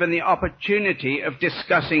were given the opportunity of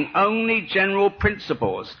discussing only general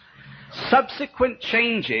principles. Subsequent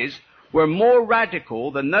changes were more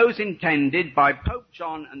radical than those intended by Pope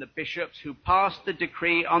John and the bishops who passed the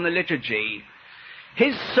decree on the liturgy.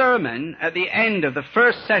 His sermon at the end of the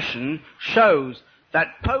first session shows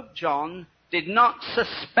that Pope John did not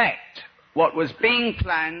suspect what was being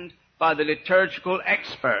planned by the liturgical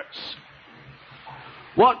experts.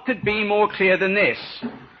 What could be more clear than this?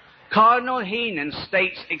 Cardinal Heenan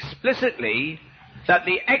states explicitly that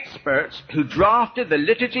the experts who drafted the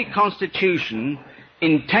liturgy constitution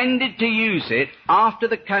intended to use it after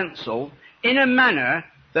the council in a manner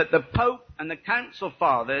that the Pope and the council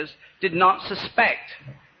fathers did not suspect.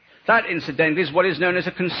 That, incidentally, is what is known as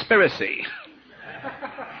a conspiracy.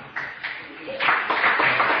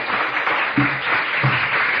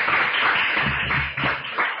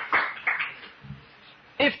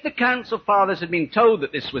 If the council fathers had been told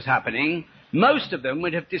that this was happening, most of them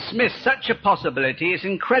would have dismissed such a possibility as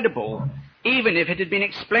incredible, even if it had been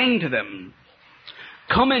explained to them.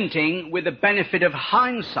 Commenting with the benefit of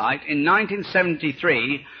hindsight in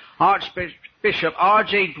 1973, Archbishop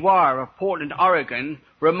R.J. Dwyer of Portland, Oregon,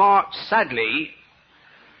 remarked sadly,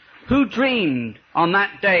 "Who dreamed on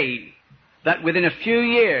that day that within a few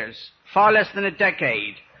years, far less than a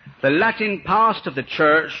decade, the Latin past of the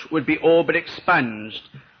Church would be all but expunged,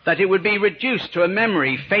 that it would be reduced to a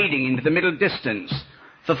memory fading into the middle distance?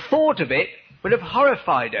 The thought of it would have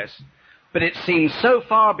horrified us, but it seemed so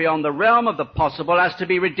far beyond the realm of the possible as to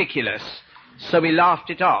be ridiculous, so we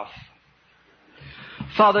laughed it off."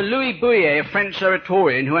 Father Louis Bouillet, a French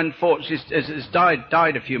oratorian who unfortunately has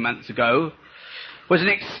died a few months ago, was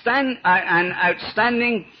an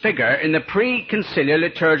outstanding figure in the pre-conciliar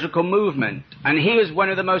liturgical movement, and he was one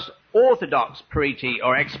of the most orthodox periti,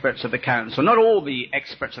 or experts of the council. Not all the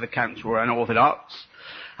experts of the council were unorthodox,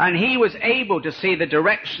 and he was able to see the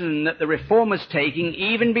direction that the reform was taking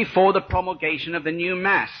even before the promulgation of the new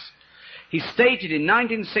Mass. He stated in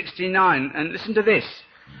 1969, and listen to this,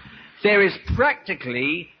 "There is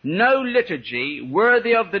practically no liturgy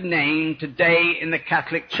worthy of the name today in the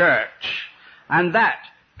Catholic Church, and that,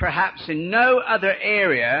 perhaps in no other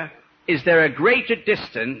area, is there a greater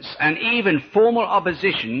distance and even formal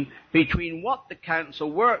opposition between what the Council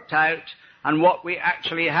worked out and what we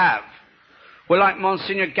actually have." Well, like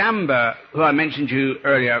Monsignor Gamba, who I mentioned to you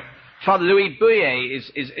earlier, Father Louis Bouillet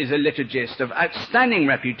is a liturgist of outstanding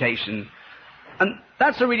reputation. And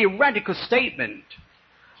that's a really radical statement.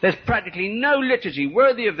 There's practically no liturgy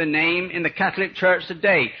worthy of the name in the Catholic Church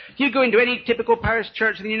today. You go into any typical parish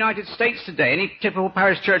church in the United States today, any typical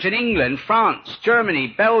parish church in England, France, Germany,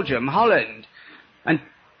 Belgium, Holland, and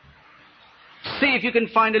see if you can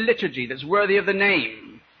find a liturgy that's worthy of the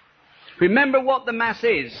name. Remember what the Mass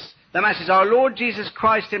is. The Mass is our Lord Jesus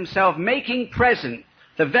Christ himself making present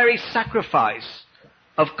the very sacrifice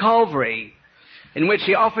of Calvary, in which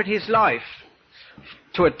he offered his life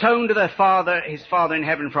to atone to his Father in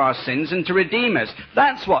heaven for our sins and to redeem us.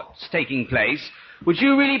 That's what's taking place. Would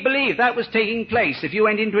you really believe that was taking place if you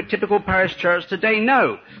went into a typical parish church today?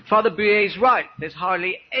 No. Father Bouillet's right. There's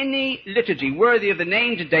hardly any liturgy worthy of the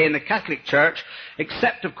name today in the Catholic Church,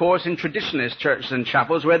 except, of course, in traditionalist churches and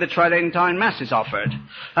chapels where the Tridentine Mass is offered.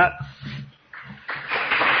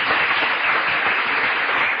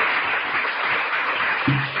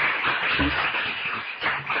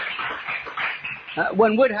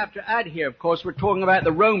 One would have to add here, of course, we're talking about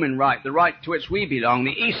the Roman rite, the rite to which we belong.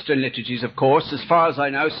 The Eastern liturgies, of course, as far as I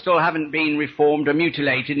know, still haven't been reformed or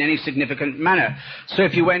mutilated in any significant manner. So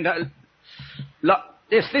if you went...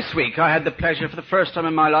 This week I had the pleasure for the first time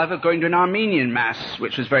in my life of going to an Armenian Mass,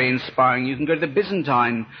 which was very inspiring. You can go to the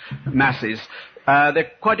Byzantine Masses. There are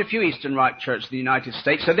quite a few Eastern Rite churches in the United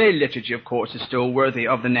States, so their liturgy, of course, is still worthy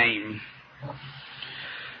of the name.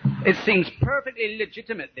 It seems perfectly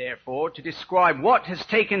legitimate, therefore, to describe what has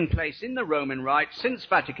taken place in the Roman Rite since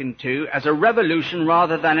Vatican II as a revolution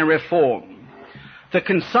rather than a reform. The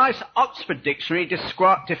concise Oxford Dictionary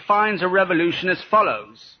defines a revolution as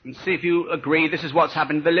follows, and see if you agree this is what's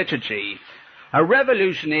happened to the liturgy. A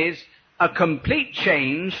revolution is a complete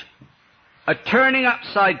change, a turning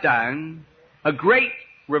upside down, a great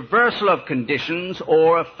reversal of conditions,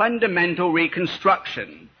 or a fundamental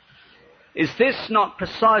reconstruction. Is this not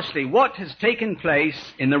precisely what has taken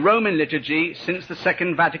place in the Roman liturgy since the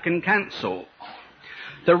Second Vatican Council?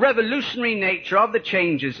 The revolutionary nature of the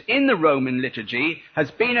changes in the Roman liturgy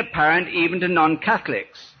has been apparent even to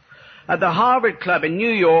non-Catholics. At the Harvard Club in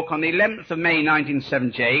New York on the 11th of May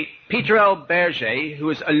 1978, Peter L. Berger, who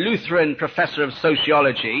is a Lutheran professor of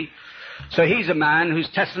sociology, so he's a man whose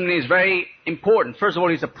testimony is very important. First of all,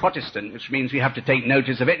 he's a Protestant, which means we have to take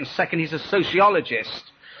notice of it, and second, he's a sociologist.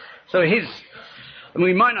 So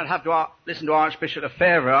we might not have to listen to Archbishop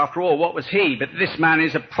Lefebvre, after all, what was he? But this man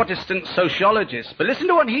is a Protestant sociologist. But listen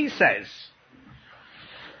to what he says.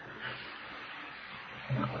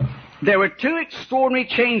 There were two extraordinary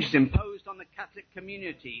changes imposed on the Catholic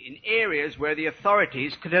community in areas where the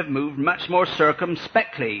authorities could have moved much more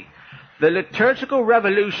circumspectly. The liturgical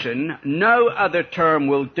revolution, no other term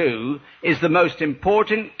will do, is the most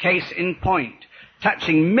important case in point.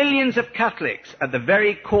 touching millions of Catholics at the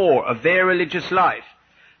very core of their religious life.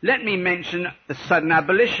 Let me mention the sudden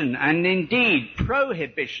abolition and indeed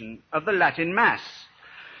prohibition of the Latin Mass,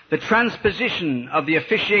 the transposition of the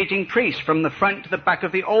officiating priest from the front to the back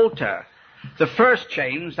of the altar. The first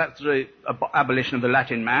change, that's the abolition of the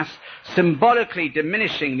Latin Mass, symbolically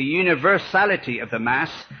diminishing the universality of the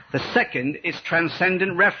Mass. The second is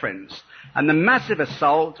transcendent reference, and the massive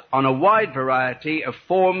assault on a wide variety of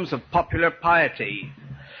forms of popular piety.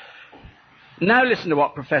 Now listen to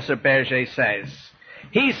what Professor Berger says.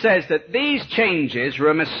 He says that these changes were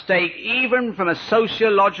a mistake even from a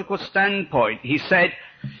sociological standpoint. He said,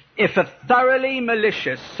 if a thoroughly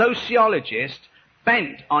malicious sociologist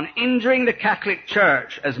bent on injuring the Catholic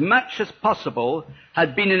Church as much as possible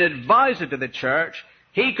had been an advisor to the Church,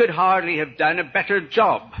 he could hardly have done a better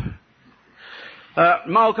job.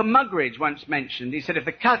 Malcolm Muggeridge once mentioned, he said, if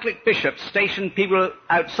the Catholic bishops stationed people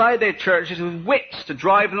outside their churches with whips to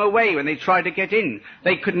drive them away when they tried to get in,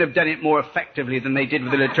 they couldn't have done it more effectively than they did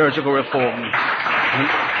with the liturgical reform.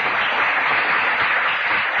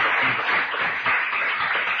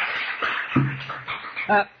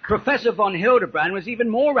 Professor von Hildebrand was even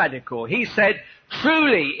more radical. He said,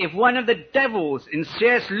 truly, if one of the devils in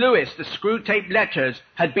C.S. Lewis, the Screwtape Letters,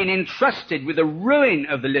 had been entrusted with the ruin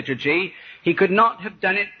of the liturgy, he could not have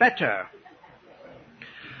done it better.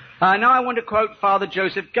 Now I want to quote Father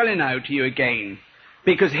Joseph Gallinau to you again,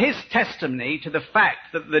 because his testimony to the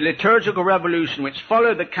fact that the liturgical revolution which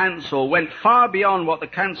followed the Council went far beyond what the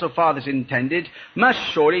Council Fathers intended must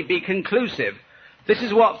surely be conclusive. This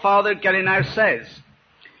is what Father Gallinau says.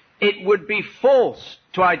 It would be false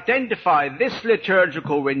to identify this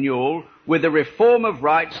liturgical renewal with the reform of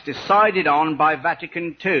rites decided on by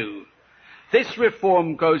Vatican II. This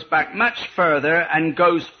reform goes back much further and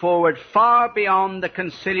goes forward far beyond the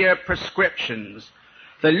conciliar prescriptions.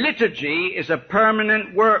 The liturgy is a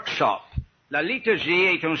permanent workshop. La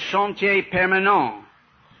liturgie est un chantier permanent.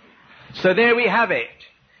 So there we have it.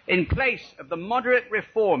 In place of the moderate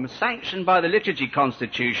reform sanctioned by the Liturgy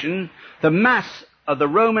Constitution, the Mass of the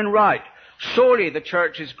Roman Rite, surely the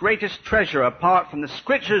Church's greatest treasure apart from the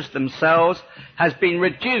Scriptures themselves, has been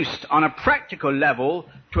reduced on a practical level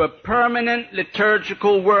to a permanent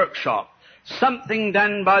liturgical workshop, something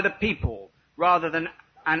done by the people rather than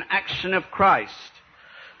an action of Christ.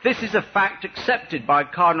 This is a fact accepted by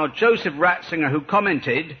Cardinal Joseph Ratzinger, who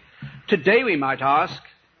commented, today we might ask,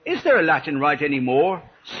 is there a Latin Rite anymore?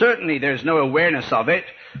 Certainly there's no awareness of it.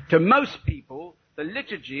 To most people, the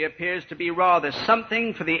liturgy appears to be rather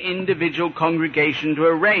something for the individual congregation to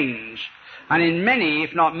arrange. And in many,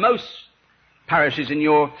 if not most, parishes in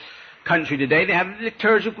your country today, they have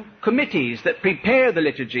liturgical committees that prepare the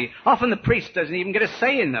liturgy. Often the priest doesn't even get a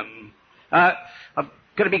say in them. I've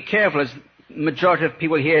got to be careful, as the majority of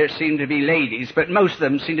people here seem to be ladies, but most of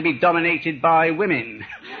them seem to be dominated by women.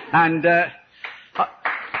 And, no.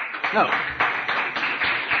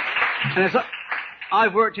 And as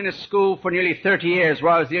I've worked in a school for nearly 30 years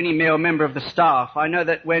where I was the only male member of the staff. I know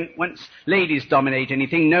that once ladies dominate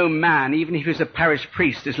anything, no man, even if he's a parish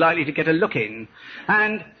priest, is likely to get a look in.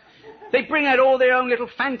 And they bring out all their own little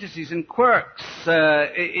fantasies and quirks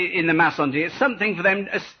in the Maçonry. It's something for them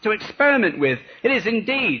to experiment with. It is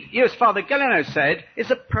indeed, as Father Gallinau said,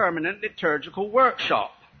 it's a permanent liturgical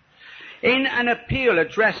workshop. In an appeal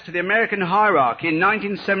addressed to the American hierarchy in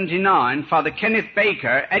 1979, Father Kenneth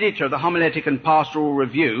Baker, editor of the Homiletic and Pastoral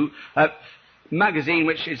Review, a magazine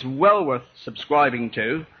which is well worth subscribing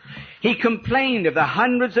to, he complained of the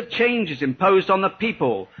hundreds of changes imposed on the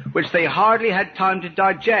people, which they hardly had time to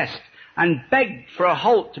digest, and begged for a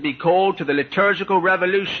halt to be called to the liturgical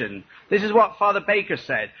revolution. This is what Father Baker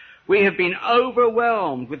said. We have been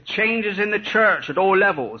overwhelmed with changes in the church at all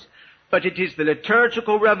levels, but it is the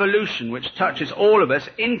liturgical revolution which touches all of us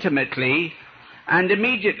intimately and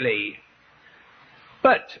immediately.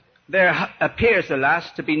 But there appears,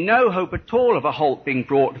 alas, to be no hope at all of a halt being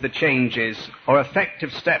brought to the changes or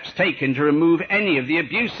effective steps taken to remove any of the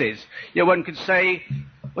abuses. One could say,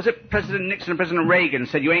 was it President Nixon and President Reagan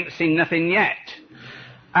said, you ain't seen nothing yet?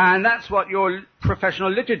 And that's what your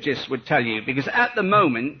professional liturgists would tell you, because at the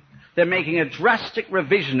moment, they're making a drastic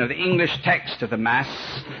revision of the English text of the Mass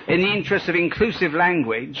in the interest of inclusive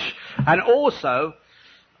language, and also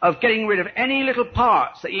of getting rid of any little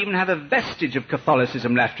parts that even have a vestige of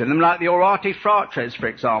Catholicism left in them, like the Orate Fratres, for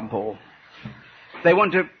example. They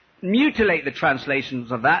want to mutilate the translations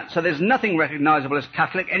of that, so there's nothing recognizable as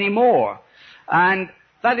Catholic anymore. And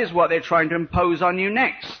that is what they're trying to impose on you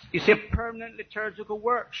next. You see, a permanent liturgical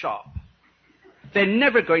workshop. They're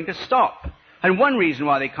never going to stop. And one reason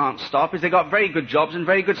why they can't stop is they've got very good jobs and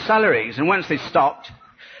very good salaries. And once they've stopped,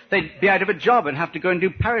 they'd be out of a job and have to go and do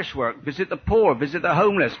parish work, visit the poor, visit the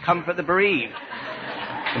homeless, comfort the bereaved.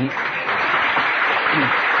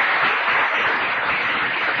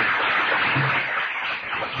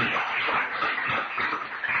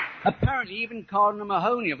 Apparently, even Cardinal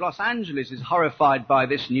Mahoney of Los Angeles is horrified by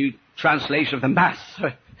this new translation of the Mass.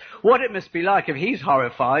 What it must be like if he's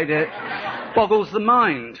horrified, it boggles the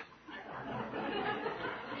mind.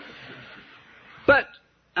 But,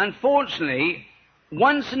 unfortunately,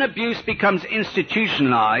 once an abuse becomes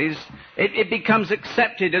institutionalized, it becomes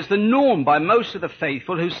accepted as the norm by most of the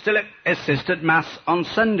faithful who still assist at Mass on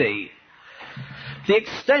Sunday. The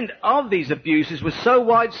extent of these abuses was so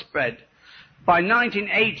widespread by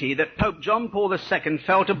 1980 that Pope John Paul II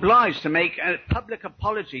felt obliged to make a public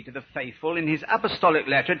apology to the faithful in his apostolic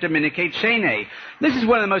letter Dominicae Cene. This is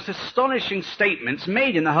one of the most astonishing statements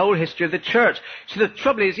made in the whole history of the Church. So the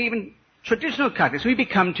trouble is, even traditional Catholics, we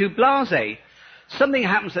become too blasé. Something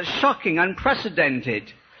happens that's shocking,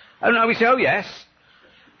 unprecedented. And we say, oh yes.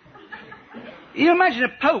 You imagine a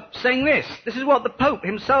Pope saying this. This is what the Pope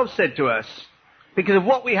himself said to us, because of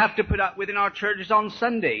what we have to put up with in our churches on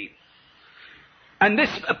Sunday. And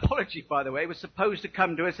this apology, by the way, was supposed to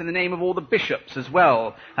come to us in the name of all the bishops as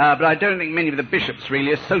well. But I don't think many of the bishops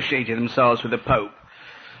really associated themselves with the Pope.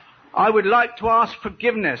 I would like to ask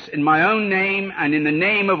forgiveness in my own name and in the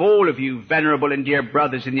name of all of you venerable and dear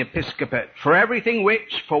brothers in the episcopate for everything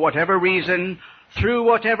which, for whatever reason, through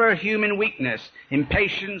whatever human weakness,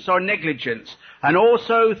 impatience or negligence, and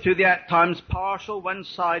also through the at times partial,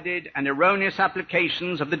 one-sided and erroneous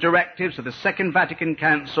applications of the directives of the Second Vatican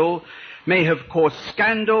Council, may have caused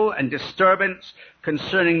scandal and disturbance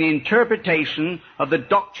concerning the interpretation of the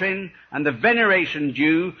doctrine and the veneration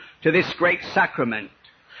due to this great sacrament.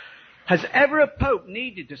 Has ever a pope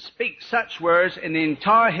needed to speak such words in the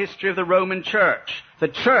entire history of the Roman Church, the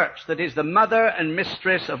Church that is the mother and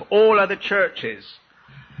mistress of all other churches?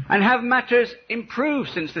 And have matters improved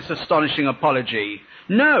since this astonishing apology?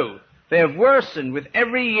 No, they have worsened with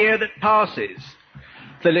every year that passes.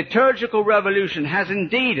 The liturgical revolution has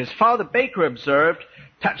indeed, as Father Baker observed,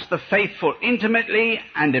 touched the faithful intimately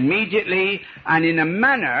and immediately and in a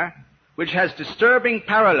manner which has disturbing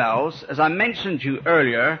parallels, as I mentioned to you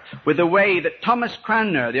earlier, with the way that Thomas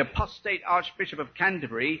Cranmer, the apostate Archbishop of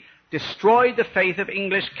Canterbury, destroyed the faith of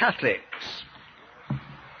English Catholics.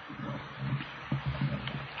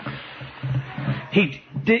 He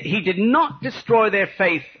did not destroy their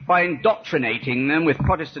faith by indoctrinating them with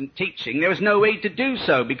Protestant teaching. There was no way to do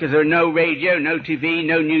so because there were no radio, no TV,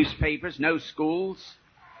 no newspapers, no schools.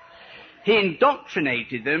 He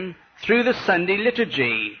indoctrinated them through the Sunday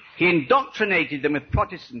liturgy. He indoctrinated them with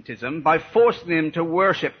Protestantism by forcing them to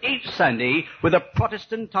worship each Sunday with a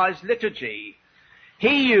Protestantized liturgy.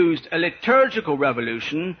 He used a liturgical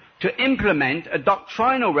revolution to implement a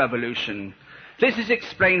doctrinal revolution. This is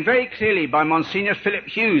explained very clearly by Monsignor Philip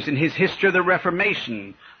Hughes in his History of the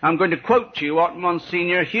Reformation. I'm going to quote to you what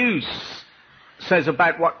Monsignor Hughes says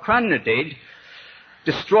about what Cranmer did,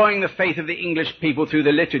 destroying the faith of the English people through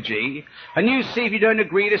the liturgy. And you see, if you don't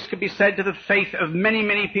agree, this could be said to the faith of many,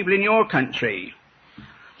 many people in your country.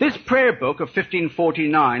 This prayer book of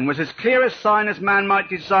 1549 was as clear a sign as man might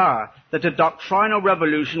desire that a doctrinal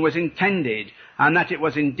revolution was intended, and that it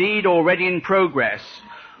was indeed already in progress.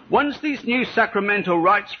 Once these new sacramental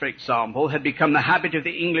rites, for example, had become the habit of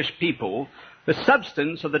the English people, the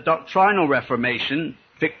substance of the doctrinal Reformation,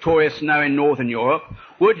 victorious now in Northern Europe,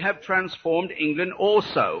 would have transformed England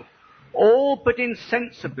also. All but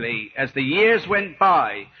insensibly, as the years went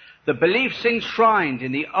by, the beliefs enshrined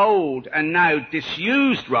in the old and now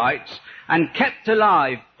disused rites and kept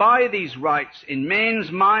alive by these rites in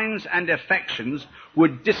men's minds and affections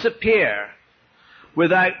would disappear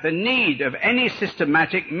without the need of any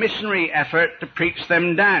systematic missionary effort to preach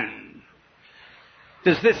them down.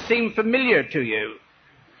 Does this seem familiar to you?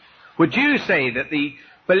 Would you say that the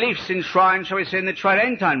beliefs enshrined, shall we say, in the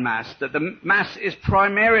Tridentine Mass, that the Mass is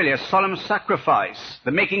primarily a solemn sacrifice,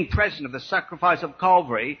 the making present of the sacrifice of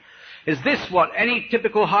Calvary? Is this what any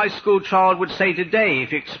typical high school child would say today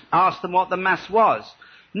if you asked them what the Mass was?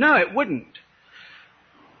 No, it wouldn't.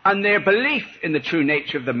 And their belief in the true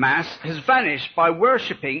nature of the Mass has vanished by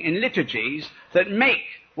worshipping in liturgies that make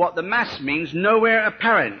what the Mass means nowhere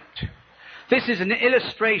apparent. This is an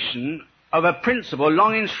illustration of a principle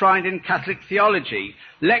long enshrined in Catholic theology,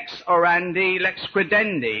 lex orandi, lex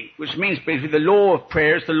credendi, which means basically the law of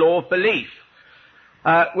prayer is the law of belief,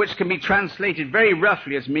 which can be translated very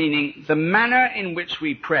roughly as meaning the manner in which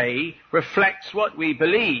we pray reflects what we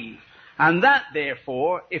believe, and that,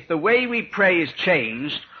 therefore, if the way we pray is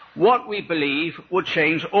changed, what we believe will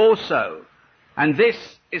change also. And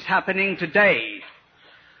this is happening today.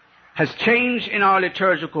 Has change in our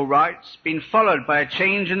liturgical rites been followed by a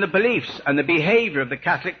change in the beliefs and the behavior of the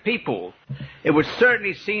Catholic people? It would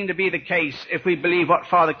certainly seem to be the case if we believe what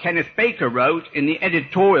Father Kenneth Baker wrote in the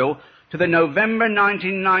editorial to the November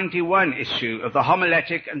 1991 issue of the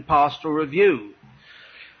Homiletic and Pastoral Review.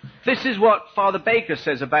 This is what Father Baker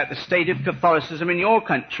says about the state of Catholicism in your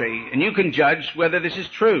country, and you can judge whether this is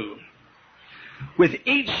true. With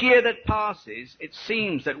each year that passes, it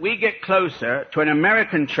seems that we get closer to an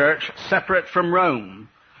American church separate from Rome.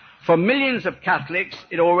 For millions of Catholics,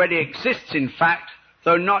 it already exists in fact,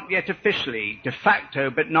 though not yet officially, de facto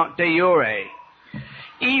but not de jure.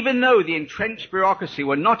 Even though the entrenched bureaucracy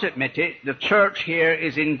will not admit it, the church here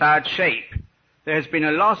is in bad shape. There has been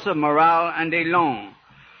a loss of morale and élan.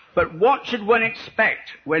 But what should one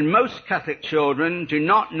expect when most Catholic children do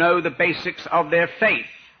not know the basics of their faith?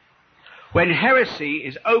 When heresy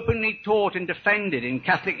is openly taught and defended in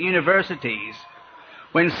Catholic universities,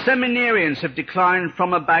 when seminarians have declined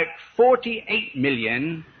from about 48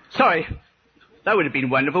 million, sorry, that would have been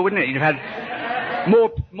wonderful, wouldn't it? You'd have had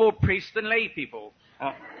more priests than lay people.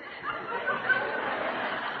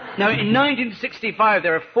 Now, in 1965,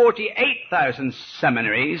 there are 48,000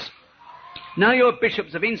 seminaries. Now your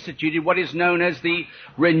bishops have instituted what is known as the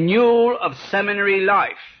renewal of seminary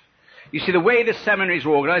life. You see, the way the seminaries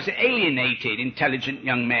were organized, it alienated intelligent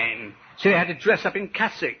young men. So they had to dress up in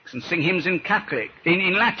cassocks and sing hymns in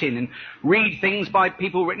Latin and read things by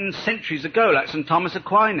people written centuries ago, like St. Thomas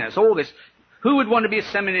Aquinas, all this. Who would want to be a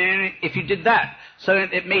seminarian if you did that? So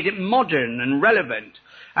it made it modern and relevant.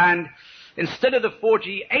 And instead of the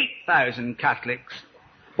 48,000 Catholics,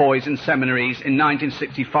 boys in seminaries in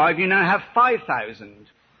 1965, you now have 5,000.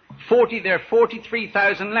 There are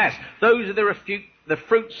 43,000 less. Those are the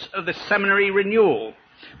fruits of the seminary renewal.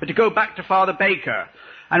 But to go back to Father Baker,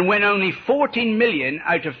 and when only 14 million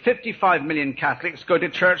out of 55 million Catholics go to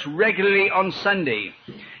church regularly on Sunday,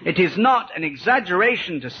 it is not an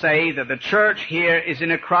exaggeration to say that the church here is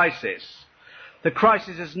in a crisis. The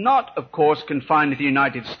crisis is not, of course, confined to the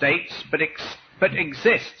United States, but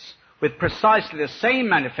exists with precisely the same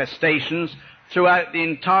manifestations throughout the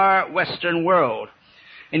entire Western world.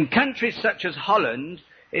 In countries such as Holland,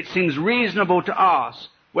 it seems reasonable to ask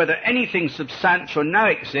whether anything substantial now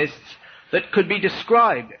exists that could be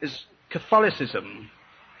described as Catholicism.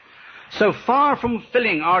 So far from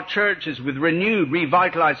filling our churches with renewed,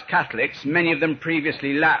 revitalized Catholics, many of them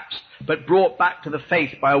previously lapsed, but brought back to the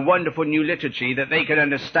faith by a wonderful new liturgy that they could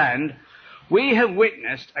understand, we have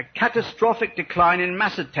witnessed a catastrophic decline in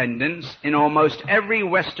mass attendance in almost every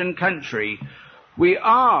Western country. We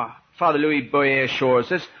are, Father Louis Boyer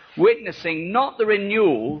assures us, witnessing not the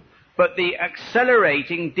renewal, but the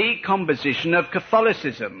accelerating decomposition of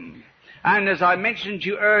Catholicism. And as I mentioned to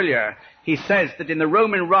you earlier, he says that in the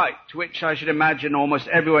Roman Rite, to which I should imagine almost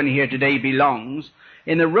everyone here today belongs,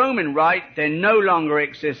 in the Roman Rite there no longer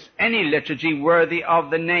exists any liturgy worthy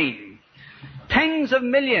of the name. Tens of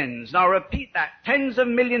millions, and I'll repeat that, tens of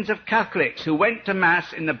millions of Catholics who went to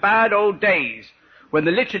Mass in the bad old days when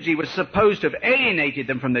the liturgy was supposed to have alienated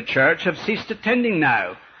them from the church have ceased attending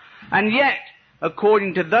now. And yet,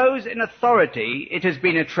 according to those in authority, it has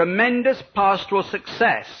been a tremendous pastoral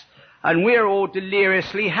success, and we are all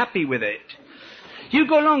deliriously happy with it. You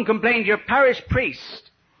go along and complain to your parish priest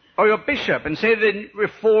or your bishop and say the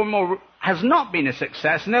reform has not been a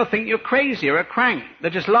success, and they'll think you're crazy or a crank.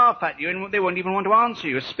 They'll just laugh at you and they won't even want to answer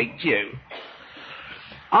you or speak to you.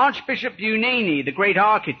 Archbishop Bugnini, the great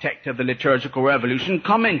architect of the liturgical revolution,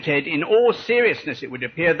 commented in all seriousness, it would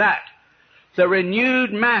appear, that the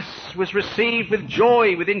renewed Mass was received with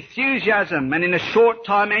joy, with enthusiasm, and in a short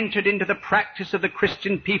time entered into the practice of the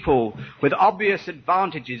Christian people with obvious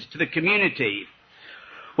advantages to the community.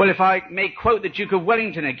 Well, if I may quote the Duke of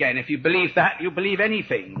Wellington again, if you believe that, you'll believe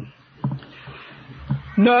anything.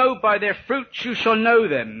 No, by their fruits you shall know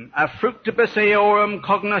them. A fructibus eorum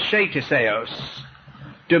cognoscetis eos.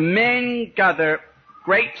 Do men gather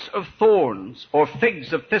grapes of thorns or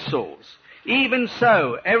figs of thistles? Even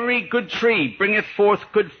so, every good tree bringeth forth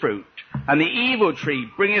good fruit, and the evil tree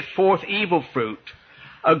bringeth forth evil fruit.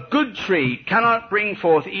 A good tree cannot bring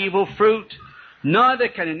forth evil fruit, neither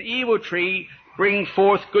can an evil tree bring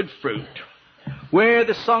forth good fruit. Where are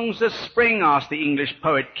the songs of spring, asked the English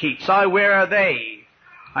poet Keats. Ay, where are they?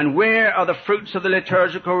 And where are the fruits of the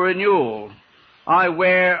liturgical renewal? Ay,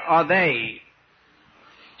 where are they?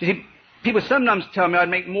 You see, people sometimes tell me I'd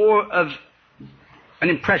make more of an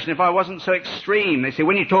impression if I wasn't so extreme. They say,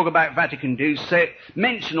 when you talk about Vatican II,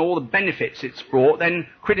 mention all the benefits it's brought, then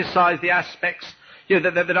criticize the aspects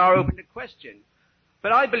that are open to question.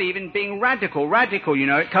 But I believe in being radical. Radical,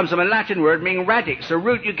 it comes from a Latin word meaning radix, a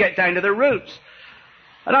root. You get down to the roots.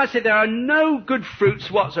 And I said, there are no good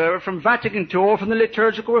fruits whatsoever from Vatican II or from the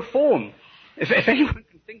liturgical reform. If anyone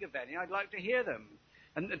can think of any, I'd like to hear them.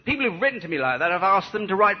 And the people who've written to me like that, I've asked them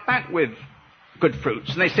to write back with good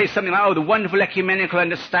fruits. And they say something like, oh, the wonderful ecumenical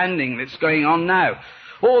understanding that's going on now.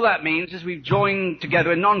 All that means is we've joined together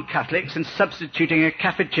with non-Catholics and substituting a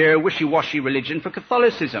cafeteria wishy-washy religion for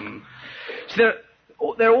Catholicism. So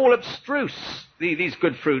they're all abstruse, these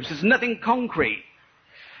good fruits. There's nothing concrete.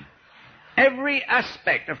 Every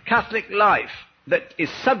aspect of Catholic life that is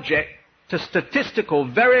subject to statistical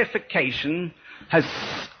verification has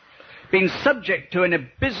been subject to an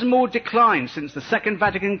abysmal decline since the Second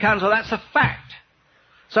Vatican Council. That's a fact.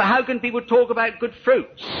 So how can people talk about good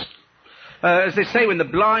fruits? As they say, when the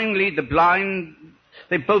blind lead the blind,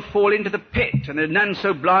 they both fall into the pit, and there are none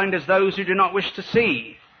so blind as those who do not wish to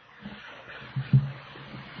see.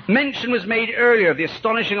 Mention was made earlier of the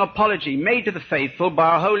astonishing apology made to the faithful by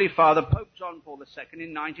our Holy Father, Pope John Paul II,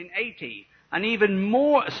 in 1980. An even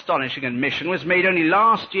more astonishing admission was made only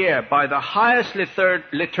last year by the highest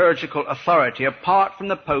liturgical authority apart from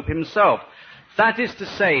the Pope himself. That is to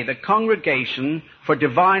say, the Congregation for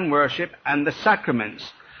Divine Worship and the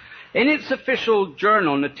Sacraments. In its official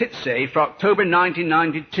journal, Notizie, for October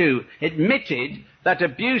 1992, admitted that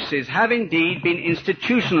abuses have indeed been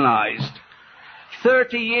institutionalized.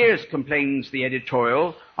 30 years, complains the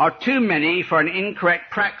editorial, are too many for an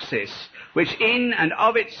incorrect praxis, which in and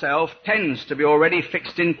of itself tends to be already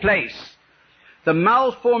fixed in place. The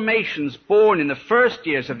malformations born in the first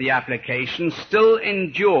years of the application still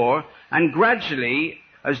endure, and gradually,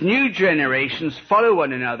 as new generations follow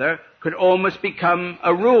one another, could almost become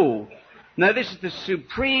a rule. Now, this is the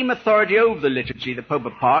supreme authority over the liturgy, the Pope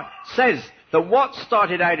apart, says that what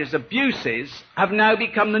started out as abuses have now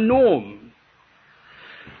become the norm.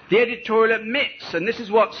 The editorial admits, and this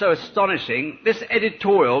is what's so astonishing, this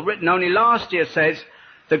editorial, written only last year, says,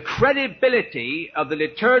 the credibility of the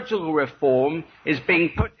liturgical reform is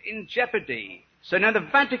being put in jeopardy. So now the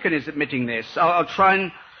Vatican is admitting this. I'll try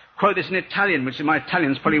and quote this in Italian, which my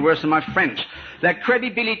Italian's probably worse than my French. La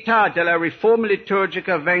credibilità della riforma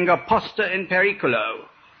liturgica venga posta in pericolo.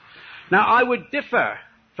 Now, I would differ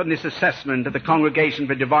from this assessment of the Congregation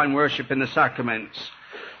for Divine Worship in the Sacraments.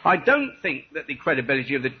 I don't think that the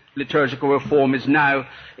credibility of the liturgical reform is now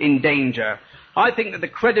in danger. I think that the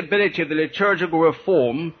credibility of the liturgical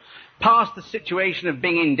reform passed the situation of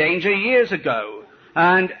being in danger years ago,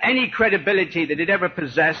 and any credibility that it ever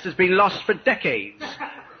possessed has been lost for decades.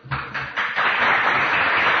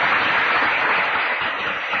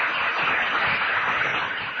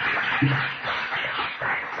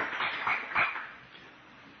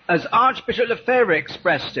 As Archbishop Lefebvre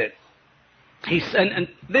expressed it, and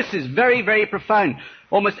this is very, very profound.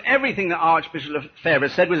 Almost everything that Archbishop Lefebvre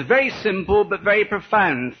said was very simple but very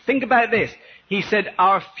profound. Think about this. He said,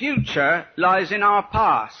 our future lies in our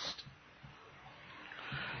past.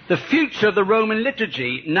 The future of the Roman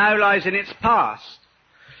liturgy now lies in its past.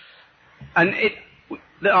 And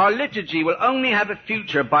our liturgy will only have a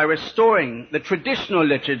future by restoring the traditional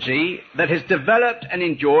liturgy that has developed and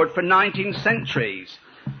endured for 19 centuries.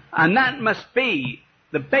 And that must be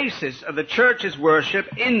the basis of the Church's worship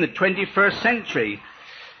in the 21st century.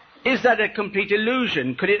 Is that a complete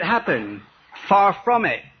illusion? Could it happen? Far from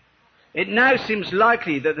it. It now seems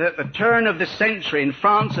likely that at the turn of the century, in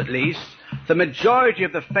France at least, the majority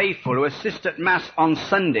of the faithful who assist at Mass on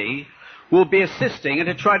Sunday will be assisting at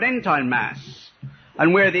a Tridentine Mass.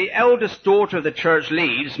 And where the eldest daughter of the Church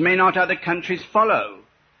leads, may not other countries follow?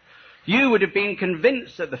 You would have been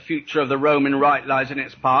convinced that the future of the Roman Rite lies in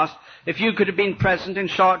its past if you could have been present in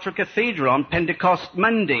Chartres Cathedral on Pentecost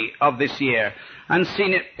Monday of this year and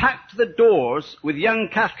seen it packed to the doors with young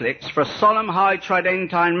Catholics for a solemn high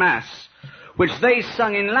Tridentine Mass, which they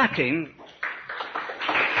sung in Latin.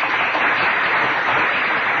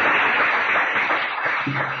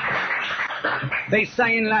 They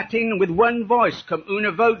sang in Latin with one voice, cum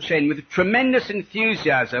una voce, and with tremendous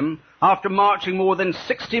enthusiasm, after marching more than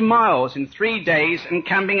 60 miles in 3 days and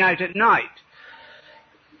camping out at night.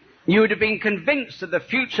 You would have been convinced that the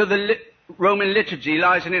future of the Roman liturgy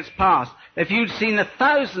lies in its past if you'd seen the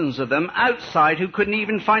thousands of them outside who couldn't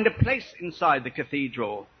even find a place inside the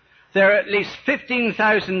cathedral. There are at least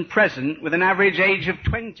 15,000 present with an average age of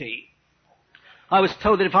 20. I was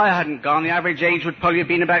told that if I hadn't gone, the average age would probably have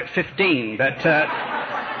been about 15, but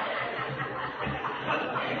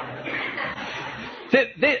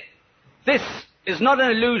this is not an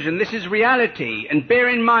illusion, this is reality. And bear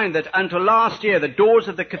in mind that until last year, the doors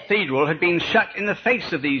of the cathedral had been shut in the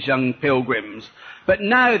face of these young pilgrims. But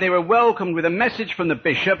now they were welcomed with a message from the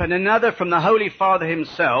bishop and another from the Holy Father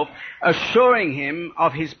himself, assuring him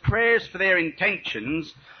of his prayers for their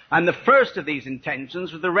intentions. And the first of these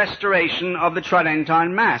intentions was the restoration of the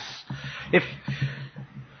Tridentine Mass.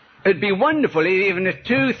 It'd be wonderful even if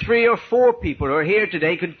 2, 3 or 4 people who are here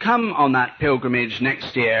today could come on that pilgrimage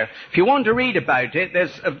next year. If you want to read about it,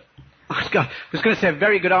 I was going to say a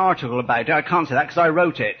very good article about it. I can't say that because I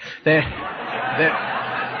wrote it.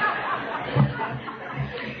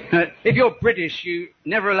 If you're British, you're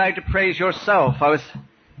never allowed to praise yourself. I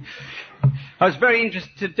was very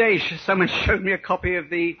interested today. Someone showed me a copy of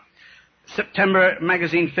the September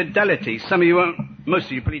magazine Fidelity. Most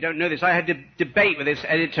of you probably don't know this. I had a debate with this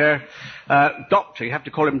editor, doctor, you have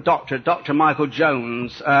to call him Dr. Michael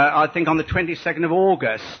Jones, I think on the 22nd of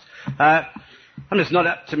August. And it's not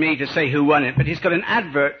up to me to say who won it, but he's got an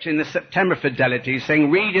advert in the September Fidelity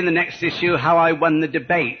saying, read in the next issue how I won the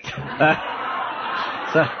debate.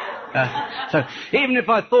 So even if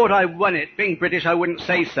I thought I won it, being British, I wouldn't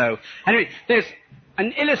say so. Anyway, there's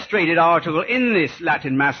an illustrated article in this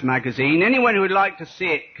Latin Mass magazine. Anyone who would like to see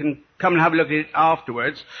it can come and have a look at it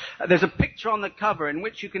afterwards. There's a picture on the cover in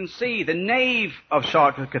which you can see the nave of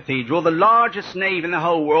Chartres Cathedral, the largest nave in the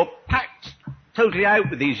whole world, packed totally out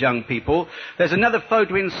with these young people. There's another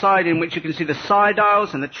photo inside in which you can see the side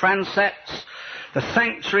aisles and the transepts. The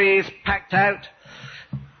sanctuary is packed out.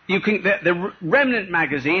 The Remnant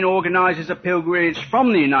magazine organizes a pilgrimage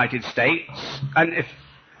from the United States, and if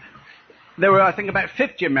there were, I think, about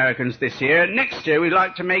 50 Americans this year. Next year, we'd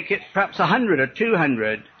like to make it perhaps 100 or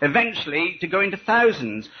 200, eventually to go into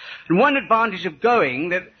thousands. And one advantage of going,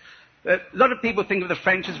 that a lot of people think of the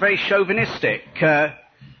French as very chauvinistic,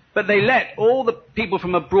 but they let all the people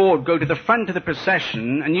from abroad go to the front of the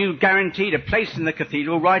procession, and you guaranteed a place in the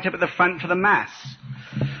cathedral right up at the front for the Mass.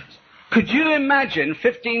 Could you imagine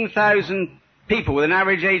 15,000 people with an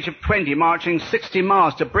average age of 20 marching 60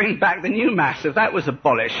 miles to bring back the new Mass if that was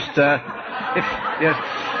abolished?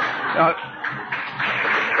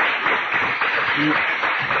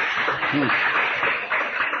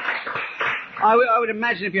 I would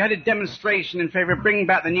imagine if you had a demonstration in favour of bringing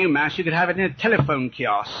back the new Mass, you could have it in a telephone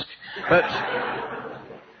kiosk. But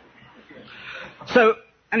so,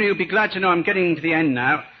 and you'll be glad to know I'm getting to the end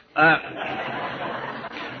now.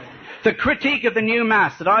 The critique of the new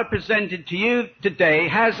Mass that I presented to you today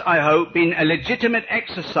has, I hope, been a legitimate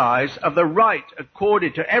exercise of the right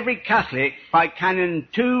accorded to every Catholic by Canon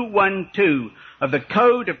 212 of the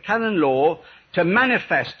Code of Canon Law to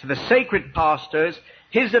manifest to the sacred pastors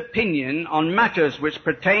his opinion on matters which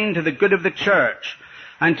pertain to the good of the Church,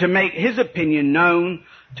 and to make his opinion known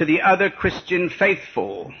to the other Christian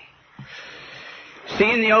faithful. See,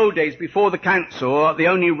 in the old days, before the council, the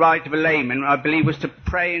only right of a layman, I believe, was to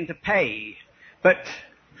pray and to pay. But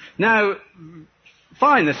now,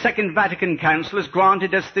 fine, the Second Vatican Council has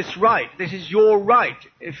granted us this right. This is your right.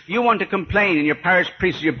 If you want to complain and your parish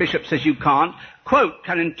priest or your bishop says you can't, quote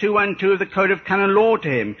Canon 212 of the Code of Canon Law to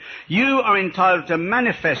him. You are entitled to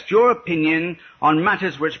manifest your opinion on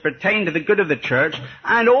matters which pertain to the good of the Church,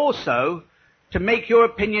 and also to make your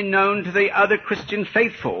opinion known to the other Christian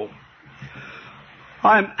faithful.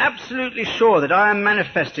 I am absolutely sure that I am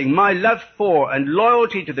manifesting my love for and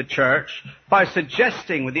loyalty to the Church by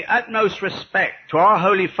suggesting with the utmost respect to our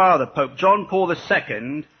Holy Father, Pope John Paul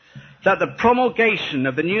II, that the promulgation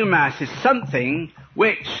of the new Mass is something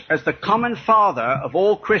which, as the common father of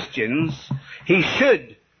all Christians, he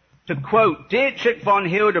should, to quote Dietrich von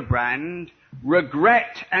Hildebrand,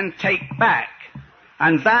 regret and take back,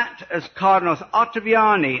 and that, as Cardinals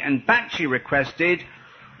Ottaviani and Bacci requested,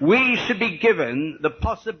 we should be given the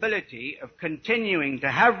possibility of continuing to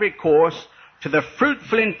have recourse to the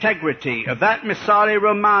fruitful integrity of that Missale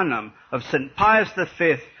Romanum of St. Pius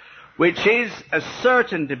V, which is as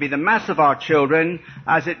certain to be the Mass of our children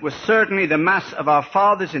as it was certainly the Mass of our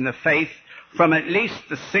fathers in the faith from at least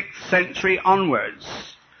the 6th century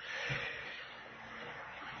onwards.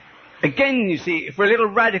 Again, you see, if we're a little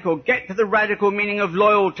radical, get to the radical meaning of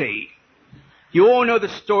loyalty. You all know the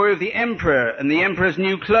story of the emperor and the emperor's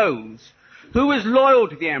new clothes. Who was loyal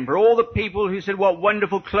to the emperor? All the people who said what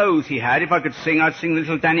wonderful clothes he had. If I could sing, I'd sing the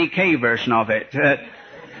little Danny Kaye version of it.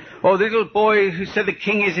 Or the little boy who said the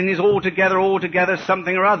king is in his altogether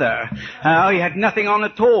something or other. He had nothing on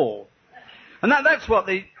at all. And that's what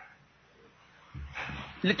the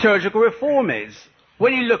liturgical reform is.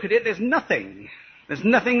 When you look at it, there's nothing. There's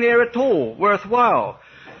nothing there at all worthwhile.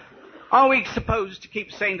 Are we supposed to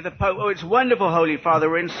keep saying to the Pope, oh, it's wonderful, Holy Father,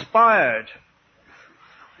 we're inspired?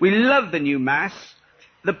 We love the new Mass.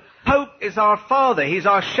 The Pope is our father. He's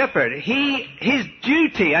our shepherd. His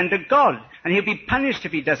duty under God, and he'll be punished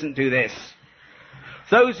if he doesn't do this.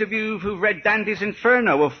 Those of you who've read Dante's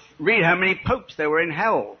Inferno will read how many popes there were in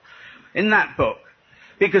hell in that book.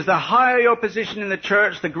 Because the higher your position in the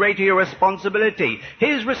church, the greater your responsibility.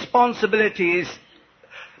 His responsibility is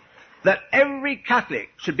that every Catholic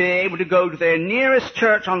should be able to go to their nearest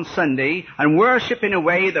church on Sunday and worship in a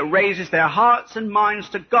way that raises their hearts and minds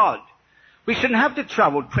to God. We shouldn't have to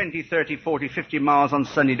travel 20, 30, 40, 50 miles on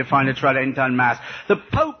Sunday to find a Tridentine Mass. The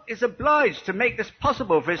Pope is obliged to make this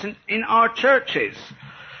possible for us in our churches.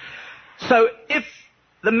 So if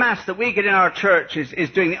the Mass that we get in our churches is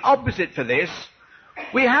doing the opposite for this,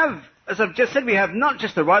 we have, as I've just said, we have not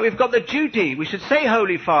just the right, we've got the duty. We should say,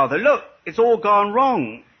 Holy Father, look, it's all gone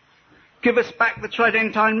wrong. Give us back the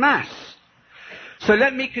Tridentine Mass. So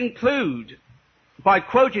let me conclude by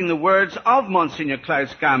quoting the words of Monsignor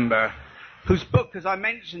Klaus Gamber, whose book, as I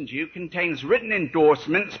mentioned to you, contains written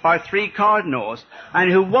endorsements by 3 cardinals,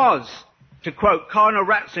 and who was, to quote Cardinal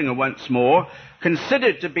Ratzinger once more,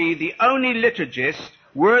 considered to be the only liturgist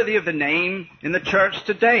worthy of the name in the Church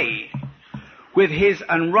today. With his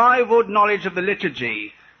unrivaled knowledge of the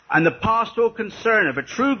liturgy and the pastoral concern of a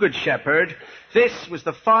true Good Shepherd, this was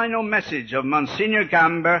the final message of Monsignor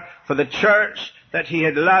Gamber for the Church that he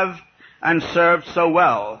had loved and served so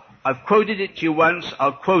well. I've quoted it to you once,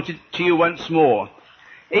 I'll quote it to you once more.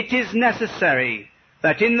 It is necessary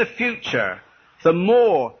that in the future, the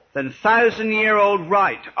more than 1,000-year-old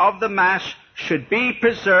rite of the Mass should be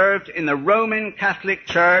preserved in the Roman Catholic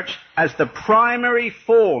Church as the primary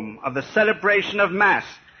form of the celebration of Mass.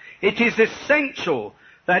 It is essential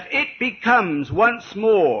that it becomes once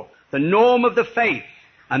more the norm of the faith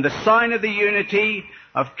and the sign of the unity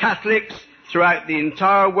of Catholics throughout the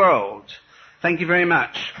entire world. Thank you very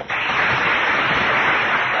much.